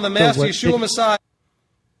 Believe on the Master Yeshua Messiah.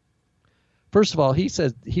 First of all, he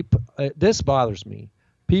says, this bothers me.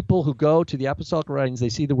 People who go to the apostolic writings, they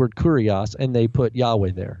see the word kurios, and they put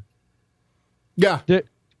Yahweh there. Yeah.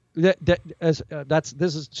 This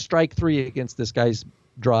is strike 3 against this guy's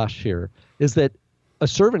drosh here, is that a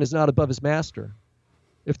servant is not above his master.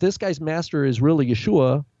 If this guy's master is really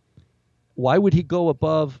Yeshua, why would he go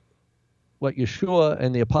above what Yeshua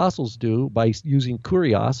and the apostles do by using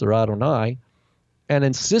kurios or Adonai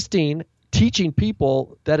and teaching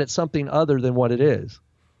people that it's something other than what it is?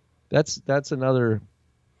 That's another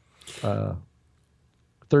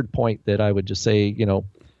third point that I would just say,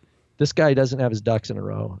 this guy doesn't have his ducks in a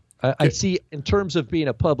row. I see, in terms of being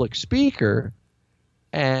a public speaker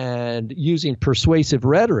and using persuasive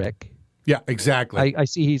rhetoric. Yeah, exactly.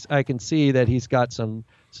 I can see that he's got some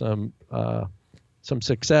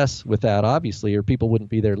success with that, obviously, or people wouldn't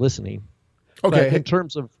be there listening. Okay. But in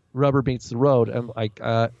terms of rubber meets the road,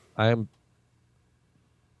 I'm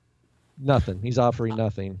nothing. He's offering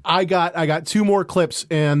nothing. I got two more clips,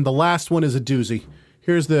 and the last one is a doozy.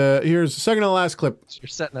 Here's the second to the last clip. You're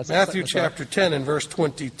setting us Matthew chapter 10 and verse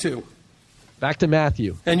 22. Back to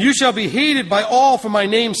Matthew. And you shall be hated by all for my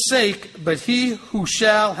name's sake, but he who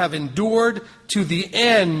shall have endured to the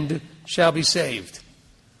end shall be saved.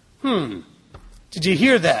 Did you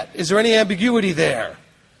hear that? Is there any ambiguity there?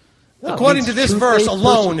 No, According to this verse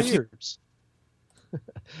alone, if you...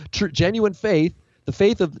 Genuine faith, the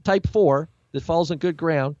faith of the type 4 that falls on good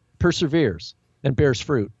ground, perseveres and bears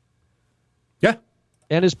fruit. Yeah.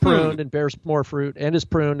 And is pruned and bears more fruit, and is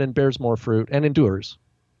pruned and bears more fruit, and endures.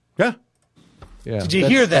 Yeah. Yeah. Did you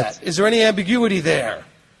hear that? Is there any ambiguity there?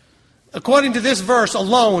 According to this verse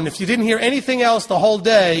alone, if you didn't hear anything else the whole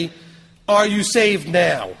day, are you saved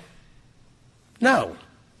now? No.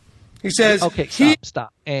 He says, okay,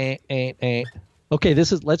 stop. Okay,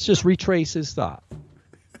 let's just retrace his thought.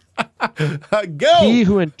 Go. He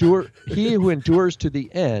who endures to the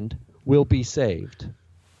end will be saved.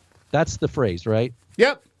 That's the phrase, right?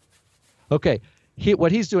 Yep. Okay.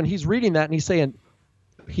 What he's doing, he's reading that and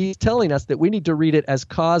he's telling us that we need to read it as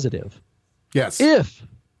causative. Yes. If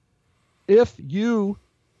you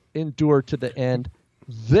endure to the end,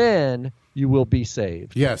 then you will be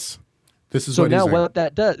saved. Yes. This is so what now he's saying. what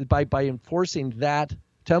that does by enforcing that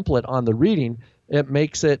template on the reading, it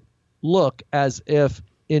makes it look as if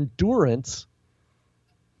endurance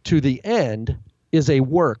to the end is a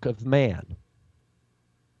work of man.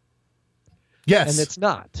 Yes. And it's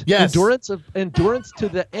not. Yes. Endurance to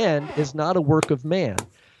the end is not a work of man.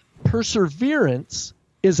 Perseverance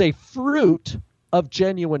is a fruit of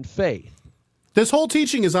genuine faith. This whole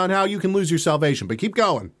teaching is on how you can lose your salvation, but keep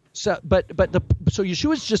going. So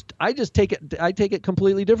Yeshua's I take it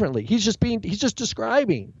completely differently. He's just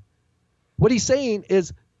describing. What he's saying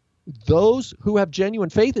is those who have genuine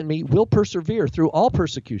faith in me will persevere through all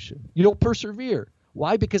persecution. You'll persevere.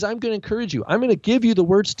 Why? Because I'm going to encourage you. I'm going to give you the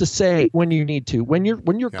words to say when you need to. When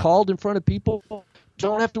you're called in front of people,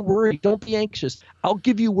 don't have to worry. Don't be anxious. I'll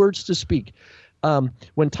give you words to speak.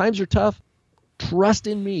 When times are tough, trust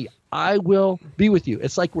in me. I will be with you.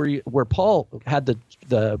 It's like where Paul had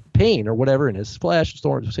the pain or whatever in his flesh,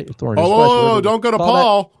 thorn in his flesh. Oh, don't go to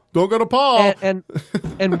Paul. Don't go to Paul. And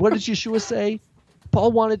what did Yeshua say?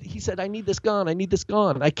 Paul he said, I need this gone. I need this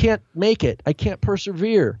gone. I can't make it. I can't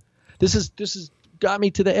persevere. This is got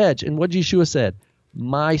me to the edge. And what Yeshua said,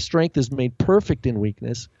 my strength is made perfect in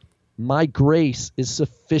weakness. My grace is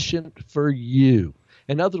sufficient for you.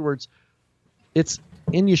 In other words, it's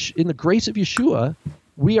in the grace of Yeshua,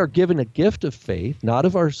 we are given a gift of faith, not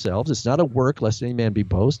of ourselves. It's not a work, lest any man be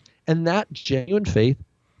boast. And that genuine faith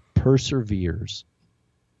perseveres.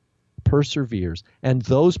 And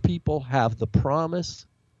those people have the promise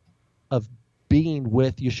of being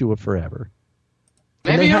with Yeshua forever.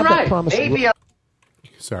 Maybe you're right.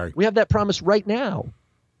 Sorry. We have that promise right now.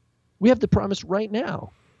 We have the promise right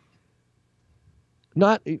now.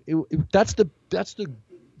 That's the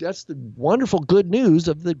wonderful good news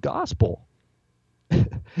of the gospel.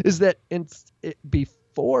 Is that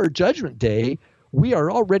before Judgment Day, we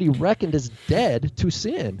are already reckoned as dead to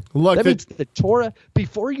sin. That means the Torah,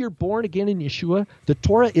 before you're born again in Yeshua, the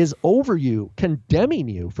Torah is over you, condemning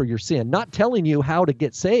you for your sin, not telling you how to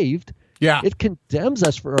get saved. Yeah. It condemns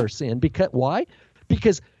us for our sin. Why?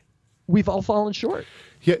 Because we've all fallen short.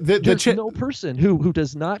 Yeah, There's no person who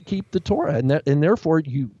does not keep the Torah, and therefore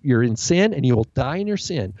you're in sin and you will die in your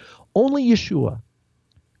sin. Only Yeshua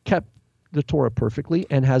kept the Torah perfectly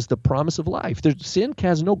and has the promise of life. Sin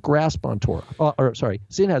has no grasp on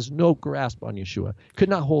sin has no grasp on Yeshua. Could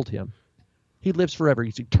not hold him. He lives forever.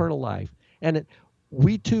 He's eternal life. And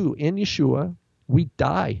we too, in Yeshua, we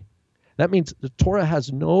die. That means the Torah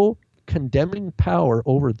has no condemning power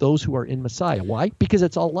over those who are in Messiah. Why? Because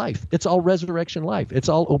it's all life. It's all resurrection life. It's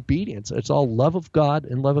all obedience. It's all love of God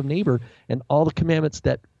and love of neighbor and all the commandments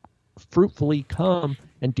that fruitfully come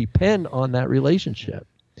and depend on that relationship.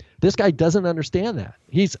 This guy doesn't understand that.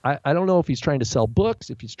 I don't know if he's trying to sell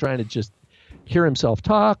books, if he's trying to just hear himself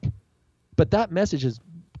talk, but that message is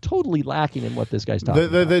totally lacking in what this guy's talking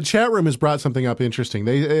about. The chat room has brought something up interesting.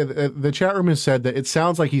 The chat room has said that it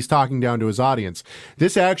sounds like he's talking down to his audience.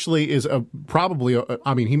 This actually is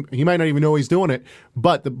he might not even know he's doing it,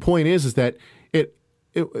 but the point is that it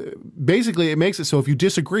basically it makes it so if you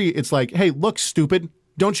disagree, it's like, hey, look, stupid,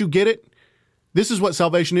 don't you get it? This is what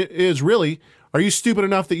salvation is really. Are you stupid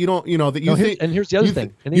enough that you don't, that you think? And here's the other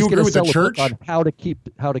thing. And you agree with the church on how to keep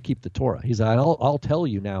the Torah. He's like, I'll tell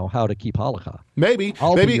you now how to keep halakha. Maybe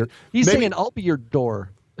He's saying, I'll be your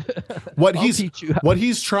door. What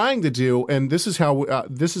he's trying to do, and this is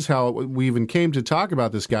how we even came to talk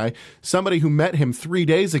about this guy. Somebody who met him 3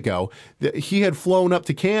 days ago. He had flown up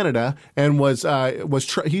to Canada and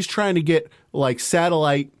he's trying to get like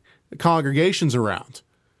satellite congregations around.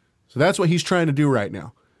 So that's what he's trying to do right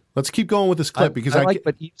now. Let's keep going with this clip because I like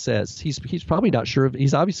what he says. He's probably not sure.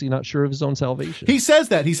 He's obviously not sure of his own salvation. He says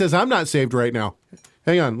that. He says, "I'm not saved right now."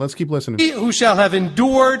 Hang on. Let's keep listening. He who shall have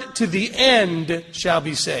endured to the end shall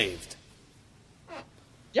be saved.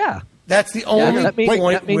 Yeah. That's the only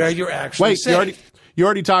point where you're actually saved. You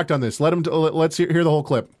already talked on this. Let's hear the whole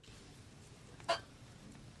clip.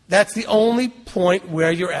 That's the only point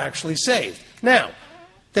where you're actually saved. Now,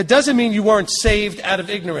 that doesn't mean you weren't saved out of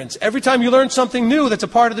ignorance. Every time you learn something new that's a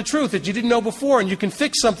part of the truth that you didn't know before, and you can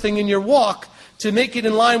fix something in your walk to make it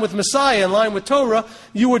in line with Messiah, in line with Torah,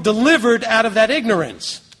 you were delivered out of that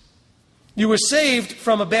ignorance. You were saved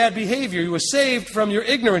from a bad behavior. You were saved from your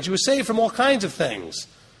ignorance. You were saved from all kinds of things,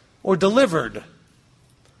 or delivered.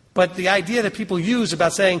 But the idea that people use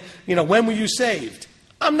about saying, when were you saved?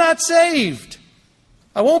 I'm not saved.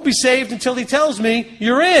 I won't be saved until he tells me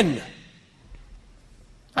you're in.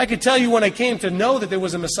 I could tell you when I came to know that there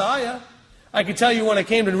was a Messiah. I could tell you when I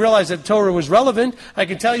came to realize that Torah was relevant. I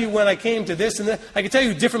could tell you when I came to this and that. I could tell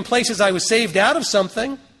you different places I was saved out of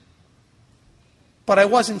something. But I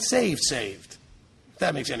wasn't saved. If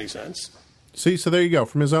that makes any sense. See, so there you go.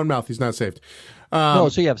 From his own mouth, he's not saved. No,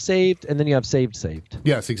 so you have saved, and then you have saved.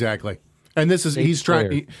 Yes, exactly. And this is, he's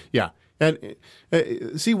trying, And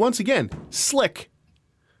see, once again, slick.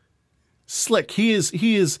 He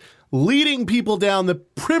is leading people down the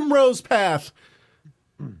primrose path.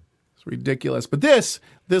 It's ridiculous. But this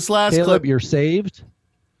last Caleb, clip, you're saved,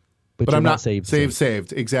 but you're I'm not saved.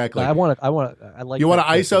 Saved. Exactly. I like. You want to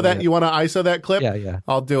ISO that? You want to ISO that clip? Yeah.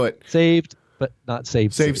 I'll do it. Saved, but not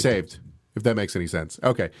saved. Saved. If that makes any sense.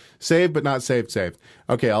 Okay. Saved, but not saved.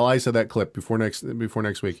 Okay. I'll ISO that clip before next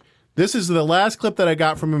week. This is the last clip that I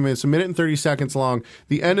got from him. It's 1 minute and 30 seconds long.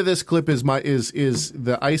 The end of this clip is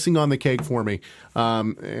the icing on the cake for me.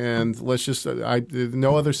 And let's just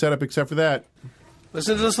no other setup except for that.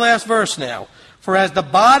 Listen to this last verse now. For as the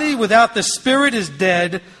body without the spirit is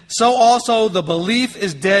dead, so also the belief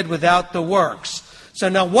is dead without the works. So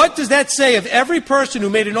now what does that say of every person who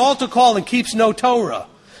made an altar call and keeps no Torah?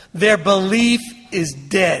 Their belief is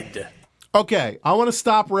dead. Okay, I want to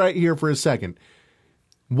stop right here for a second.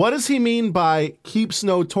 What does he mean by keeps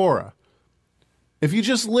no Torah? If you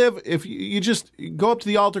just go up to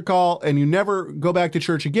the altar call and you never go back to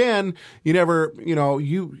church again, you never,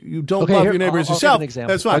 you don't love your neighbor as yourself.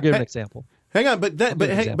 That's fine. I'll give an example. Hang on,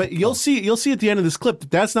 but you'll see at the end of this clip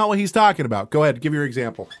that's not what he's talking about. Go ahead, give your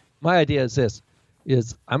example. My idea is this: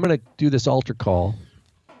 I'm going to do this altar call,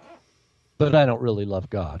 but I don't really love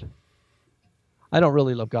God. I don't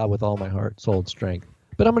really love God with all my heart, soul, and strength.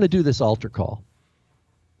 But I'm going to do this altar call.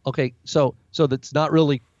 Okay, so that's not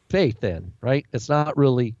really faith then, right? It's not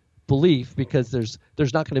really belief because there's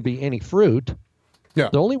not going to be any fruit. Yeah.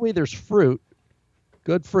 The only way there's fruit,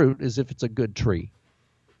 good fruit, is if it's a good tree.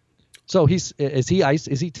 So is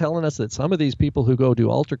he telling us that some of these people who go do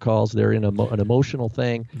altar calls, they're in an emotional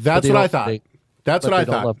thing? That's what I thought. That's what I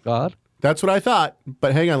thought. Don't love God. That's what I thought.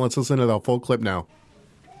 But hang on, let's listen to the full clip now.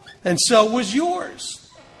 And so was yours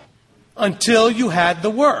until you had the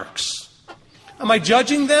works. Am I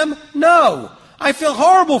judging them? No. I feel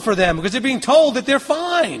horrible for them because they're being told that they're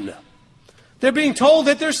fine. They're being told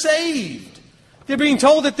that they're saved. They're being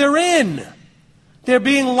told that they're in. They're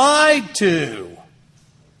being lied to.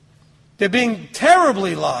 They're being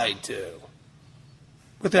terribly lied to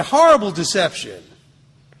with a horrible deception.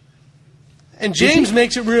 And James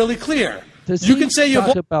makes it really clear. You can say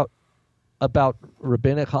you've about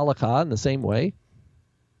rabbinic halakha in the same way.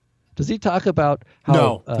 Does he talk about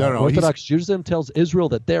how no. Orthodox Judaism tells Israel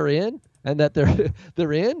that they're in and that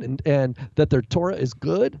they're in and that their Torah is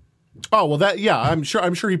good? Oh, well, I'm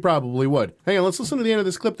sure he probably would. Hang on, let's listen to the end of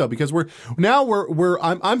this clip though, because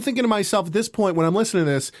I'm thinking to myself at this point when I'm listening to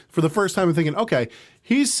this for the first time, I'm thinking, okay,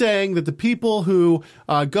 he's saying that the people who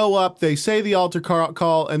go up, they say the altar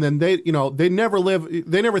call, and then they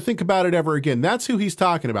never think about it ever again. That's who he's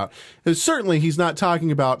talking about. And certainly, he's not talking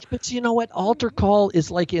about. But you know what? Altar call is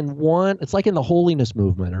it's like in the holiness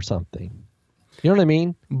movement or something. You know what I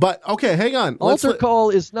mean? But okay, hang on. Altar call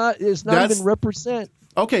is not even represent.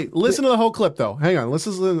 Okay, listen to the whole clip, though. Hang on.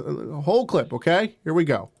 Listen to the whole clip, okay? Here we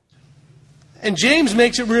go. And James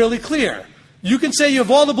makes it really clear. You can say you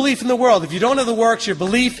have all the belief in the world. If you don't have the works, your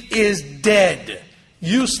belief is dead,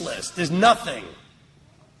 useless. There's nothing.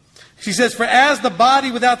 She says, for as the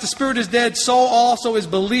body without the spirit is dead, so also is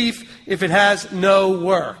belief if it has no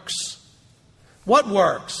works. What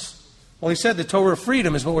works? Well, he said the Torah of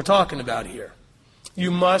freedom is what we're talking about here.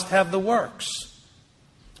 You must have the works.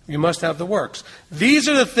 You must have the works. These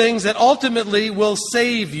are the things that ultimately will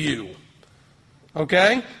save you.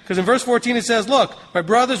 Okay? Because in verse 14 it says, look, my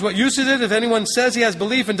brothers, what use is it if anyone says he has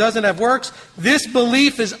belief and doesn't have works? This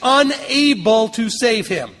belief is unable to save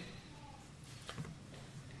him.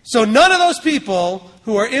 So none of those people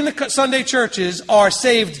who are in the Sunday churches are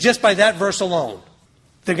saved just by that verse alone.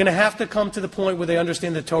 They're going to have to come to the point where they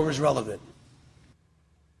understand that Torah is relevant.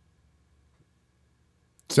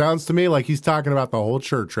 Sounds to me like he's talking about the whole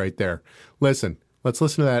church right there. Listen, let's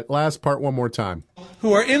listen to that last part one more time.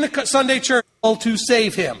 Who are in the Sunday church to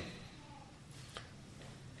save him.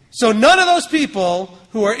 So none of those people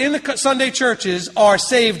who are in the Sunday churches are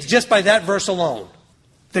saved just by that verse alone.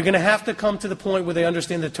 They're going to have to come to the point where they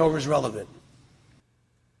understand that Torah is relevant.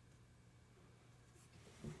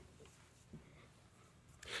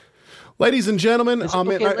 Ladies and gentlemen, I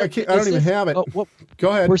don't even have it. Go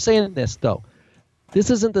ahead. We're saying this, though.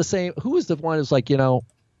 This isn't the same. Who is the one who's like, going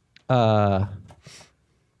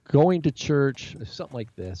to church, something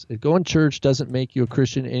like this. Going to church doesn't make you a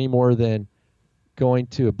Christian any more than going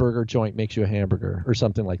to a burger joint makes you a hamburger or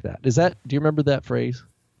something like that. Do you remember that phrase?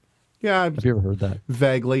 Yeah. Have you ever heard that?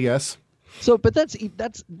 Vaguely, yes. So, but that's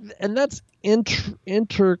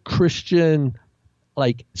inter-Christian,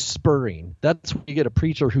 like, spurring. That's when you get a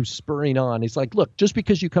preacher who's spurring on. He's like, look, just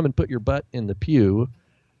because you come and put your butt in the pew,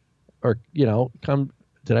 or, come,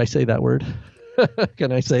 did I say that word?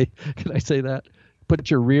 Can I say that? Put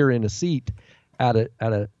your rear in a seat at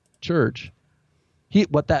a church.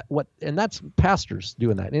 And that's pastors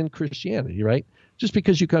doing that in Christianity, right? Just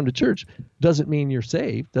because you come to church doesn't mean you're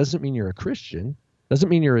saved, doesn't mean you're a Christian, doesn't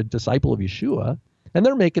mean you're a disciple of Yeshua. And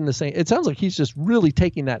they're making the same. It sounds like he's just really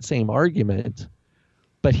taking that same argument,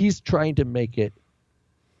 but he's trying to make it.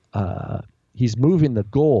 He's moving the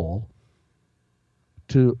goal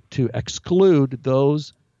to exclude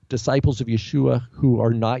those disciples of Yeshua who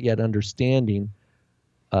are not yet understanding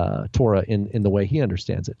Torah in the way he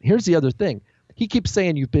understands it. Here's the other thing. He keeps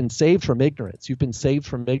saying you've been saved from ignorance. You've been saved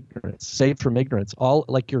from ignorance, all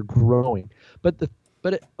like you're growing.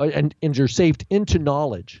 And you're saved into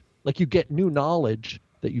knowledge. Like you get new knowledge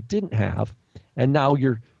that you didn't have, and now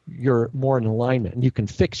you're more in alignment and you can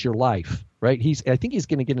fix your life, right? I think he's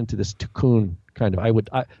going to get into this tikkun kind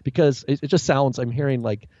of. Because it just sounds, I'm hearing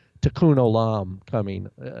like tikkun olam coming,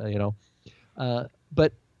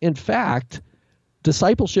 but in fact,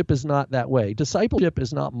 discipleship is not that way. Discipleship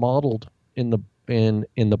is not modeled in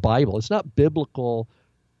the Bible. It's not biblical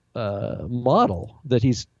model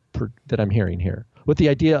that I'm hearing here. With the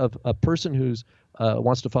idea of a person who's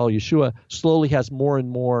wants to follow Yeshua slowly has more and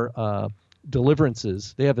more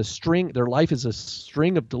deliverances. They have a string. Their life is a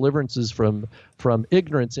string of deliverances from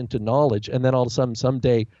ignorance into knowledge, and then all of a sudden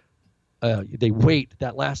someday they wait.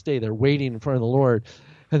 That last day they're waiting in front of the Lord,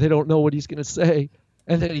 and they don't know what He's going to say,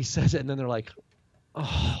 and then He says it, and then they're like,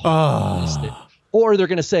 I missed it. Or they're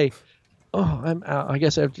going to say, I'm out. I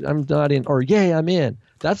guess I'm not in, or yay, I'm in.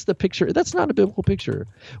 That's the picture. That's not a biblical picture.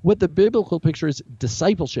 What the biblical picture is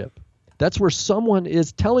discipleship. That's where someone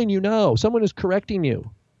is telling you no. Someone is correcting you.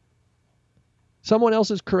 Someone else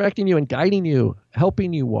is correcting you and guiding you,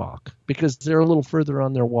 helping you walk because they're a little further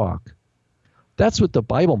on their walk. That's what the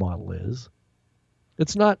Bible model is.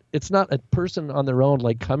 It's not a person on their own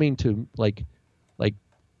like coming to like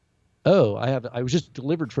I was just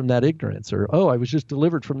delivered from that ignorance, or I was just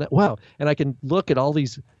delivered from that. Wow. And I can look at all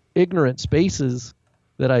these ignorant spaces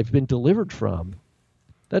that I've been delivered from.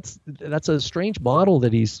 That's a strange model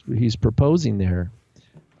that he's proposing there.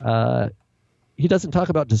 He doesn't talk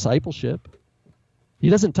about discipleship. He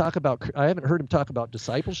doesn't talk about, I haven't heard him talk about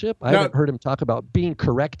discipleship. I haven't heard him talk about being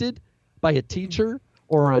corrected by a teacher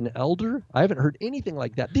or an elder. I haven't heard anything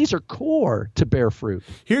like that. These are core to bear fruit.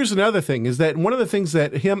 Here's another thing, is that one of the things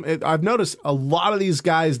that I've noticed a lot of these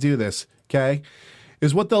guys do this, okay,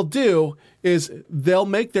 is what they'll do is they'll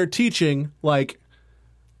make their teaching like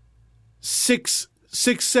six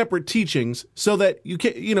separate teachings so that you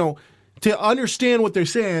can, to understand what they're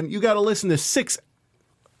saying, you got to listen to 6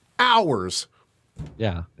 hours.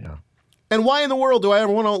 Yeah. And why in the world do I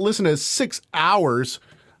ever want to listen to 6 hours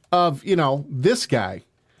of, this guy?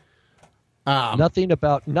 Nothing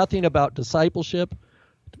about discipleship,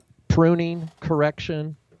 pruning,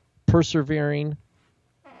 correction, persevering.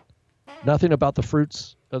 Nothing about the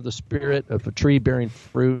fruits of the Spirit of a tree bearing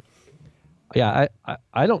fruit. Yeah,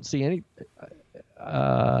 I don't see any.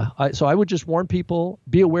 So I would just warn people: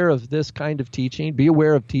 be aware of this kind of teaching. Be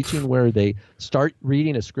aware of teaching where they start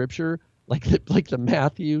reading a scripture like the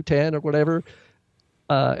Matthew 10 or whatever,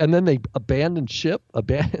 and then they abandon ship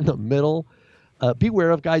in the middle.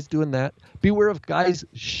 Beware of guys doing that. Beware of guys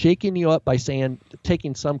shaking you up by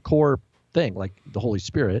taking some core thing like the Holy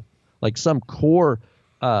Spirit, like some core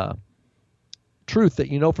truth that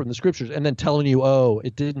you know from the scriptures, and then telling you,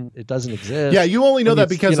 it doesn't exist. Yeah, you only know that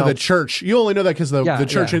because of the church. You only know that because of the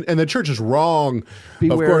church, and the church is wrong.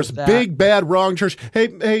 Beware of course, of that. Big bad wrong church.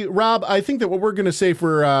 Hey, Rob, I think that what we're going to say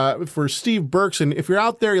for Steve Berkson, if you're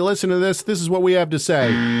out there, you listen to this is what we have to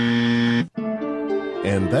say.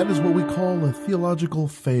 And that is what we call a theological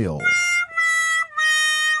fail.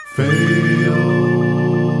 Fail.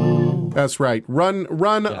 That's right. Run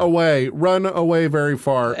away. Run away very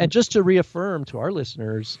far. And just to reaffirm to our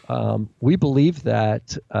listeners, we believe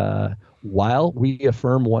that while we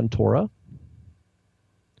affirm one Torah,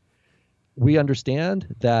 we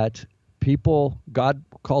understand that God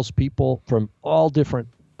calls people from all different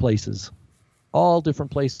places,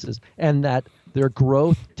 and that their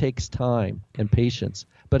growth takes time and patience.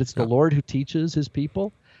 But it's the Lord who teaches his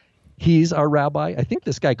people. He's our rabbi. I think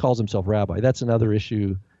this guy calls himself rabbi. That's another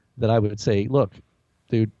issue that I would say, look,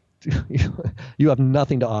 dude, you have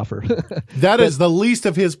nothing to offer. That is the least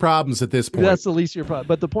of his problems at this point. That's the least of your problem.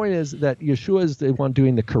 But the point is that Yeshua is the one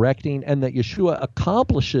doing the correcting, and that Yeshua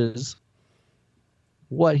accomplishes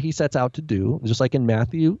what he sets out to do. Just like in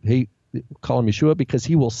Matthew, he call him Yeshua because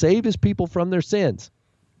he will save his people from their sins.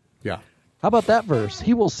 Yeah. How about that verse?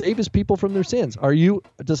 He will save his people from their sins. Are you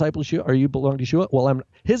a disciple of Yeshua? Are you belong to Yeshua? Well,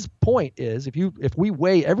 his point is, if we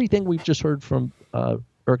weigh everything we've just heard from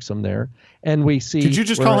Irksome there, and we see. Did you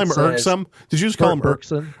just call him Irksome? Did you just call him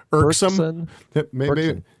Irksome?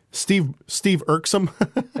 Maybe Steve Irksome.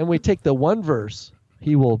 And we take the one verse: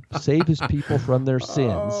 he will save his people from their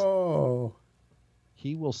sins. Oh.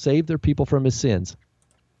 He will save their people from his sins.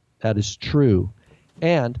 That is true,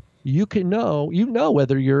 and you know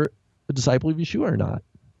whether you're a disciple of Yeshua or not.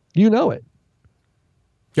 You know it.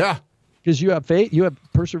 Yeah. Because you have faith, you have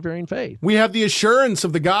persevering faith. We have the assurance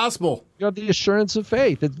of the gospel. You have the assurance of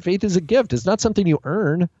faith. Faith is a gift. It's not something you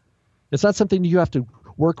earn. It's not something you have to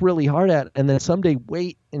work really hard at and then someday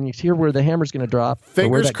wait and you hear where the hammer's going to drop.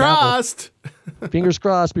 Fingers crossed. Fingers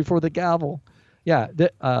crossed before the gavel. Yeah.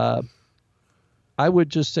 I would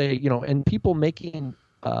just say, and people making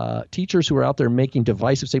teachers who are out there making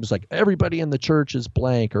divisive statements like everybody in the church is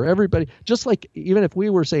blank, or everybody, just like even if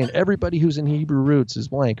we were saying everybody who's in Hebrew roots is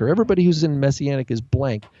blank, or everybody who's in Messianic is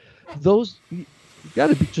blank, those you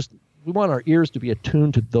got to be we want our ears to be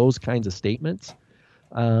attuned to those kinds of statements,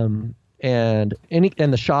 and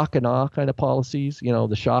the shock and awe kind of policies,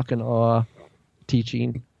 the shock and awe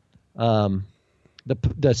teaching,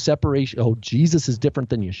 the separation. Oh, Jesus is different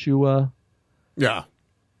than Yeshua. Yeah.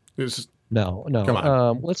 No. Come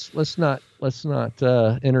on. Let's not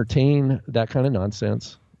entertain that kind of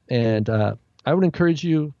nonsense. And I would encourage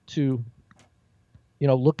you to,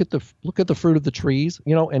 look at the fruit of the trees,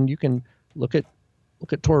 and you can look at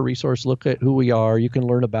Torah Resource, look at who we are. You can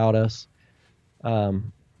learn about us,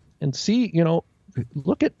 and see,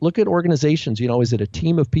 look at organizations. Is it a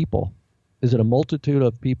team of people? Is it a multitude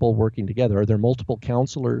of people working together? Are there multiple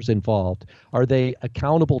counselors involved? Are they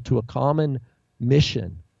accountable to a common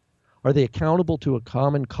mission? Are they accountable to a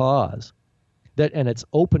common cause? And it's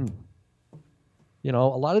open. A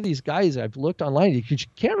lot of these guys I've looked online, you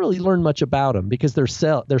can't really learn much about them because they're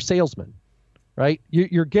salesmen, right?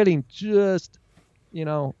 You're getting just,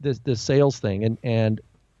 this sales thing, and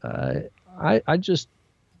I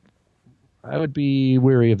would be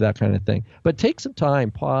weary of that kind of thing. But take some time,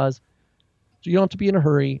 pause. You don't have to be in a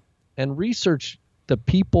hurry, and research the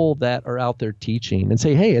people that are out there teaching, and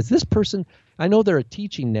say, hey, is this person? I know they're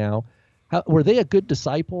teaching now. Were they a good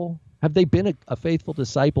disciple? Have they been a faithful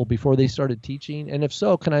disciple before they started teaching? And if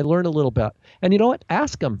so, can I learn a little bit? And you know what?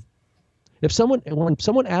 Ask them. When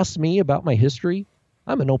someone asks me about my history,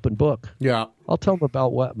 I'm an open book. Yeah. I'll tell them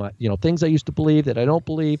about what my, things I used to believe that I don't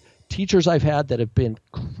believe, teachers I've had that have been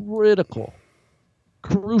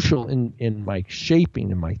crucial in my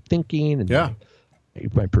shaping and my thinking and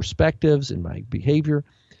my perspectives and my behavior.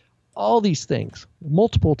 All these things,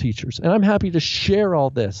 multiple teachers, and I'm happy to share all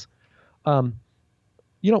this.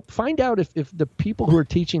 Find out if the people who are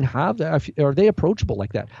teaching have that. Are they approachable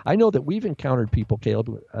like that? I know that we've encountered people,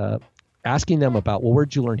 Caleb, asking them about, well,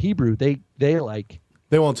 where'd you learn Hebrew? They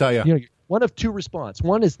won't tell you. One of two response.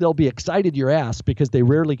 One is they'll be excited you're asked because they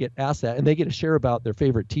rarely get asked that, and they get to share about their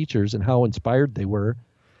favorite teachers and how inspired they were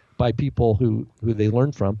by people who they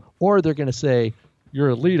learned from. Or they're going to say,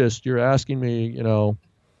 you're elitist. You're asking me,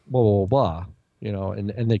 blah, blah, blah,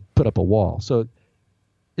 and they put up a wall. So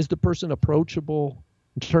is the person approachable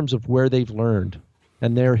in terms of where they've learned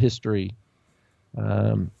and their history?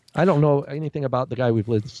 I don't know anything about the guy we've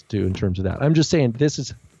listened to in terms of that. I'm just saying this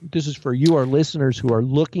is this is for you, our listeners who are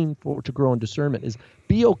looking to grow in discernment, is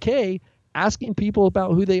be okay asking people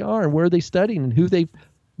about who they are and where they studying and who they've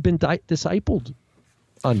been discipled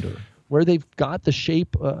under, where they've got the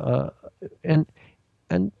shape, and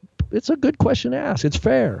it's a good question to ask. It's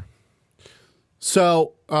fair.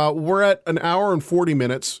 So we're at an hour and 40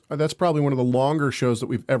 minutes. That's probably one of the longer shows that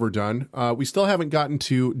we've ever done. We still haven't gotten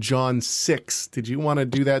to John 6. Did you want to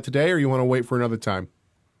do that today, or you want to wait for another time?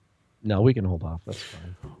 No, we can hold off. That's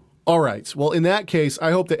fine. All right. Well, in that case, I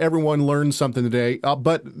hope that everyone learned something today.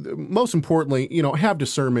 But most importantly, have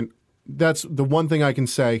discernment. That's the one thing I can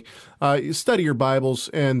say. Study your Bibles,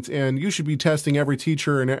 and you should be testing every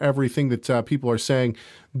teacher and everything that people are saying.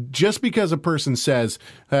 Just because a person says,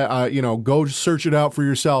 go search it out for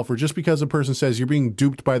yourself, or just because a person says you're being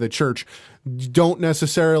duped by the church, don't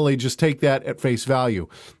necessarily just take that at face value.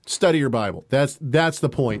 Study your Bible. That's the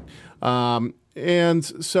point. And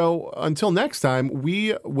so until next time,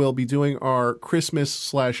 we will be doing our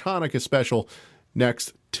Christmas/Hanukkah special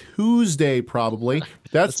next Tuesday, probably.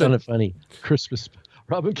 That's sounded funny. Christmas,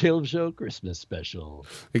 Rob and Caleb Show Christmas special.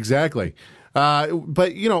 Exactly.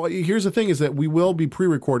 But, here's the thing is that we will be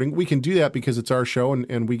pre-recording. We can do that because it's our show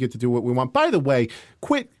and we get to do what we want. By the way,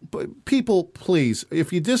 people, please,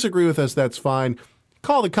 if you disagree with us, that's fine.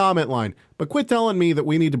 Call the comment line, but quit telling me that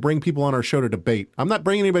we need to bring people on our show to debate. I'm not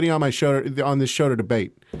bringing anybody on this show to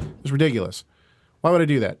debate. It's ridiculous. Why would I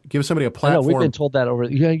do that? Give somebody a platform. No, we've been told that over.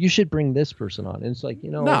 You should bring this person on. And it's like,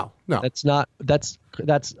 no, that's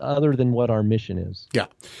other than what our mission is. Yeah.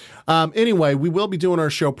 Anyway, we will be doing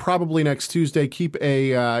our show probably next Tuesday. Keep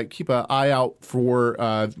an eye out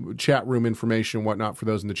for chat room information and whatnot for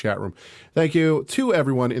those in the chat room. Thank you to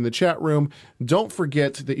everyone in the chat room. Don't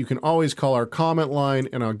forget that you can always call our comment line,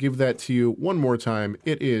 and I'll give that to you one more time.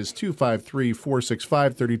 It is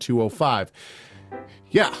 253-465-3205.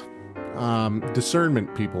 Yeah.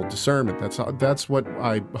 Discernment, people. Discernment. That's what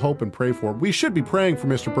I hope and pray for. We should be praying for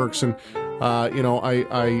Mr. Berkson.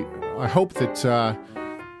 I hope that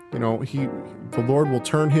the Lord will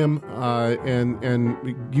turn him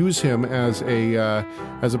and use him as a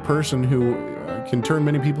person who can turn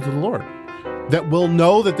many people to the Lord, that will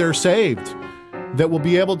know that they're saved, that will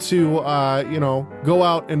be able to go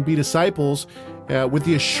out and be disciples with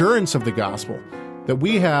the assurance of the gospel that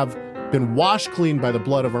we have been washed clean by the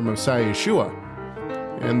blood of our Messiah Yeshua,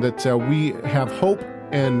 and that we have hope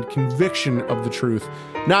and conviction of the truth.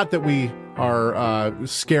 Not that we are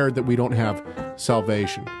scared that we don't have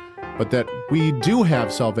salvation, but that we do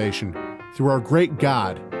have salvation through our great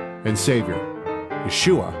God and Savior,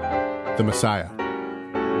 Yeshua, the Messiah.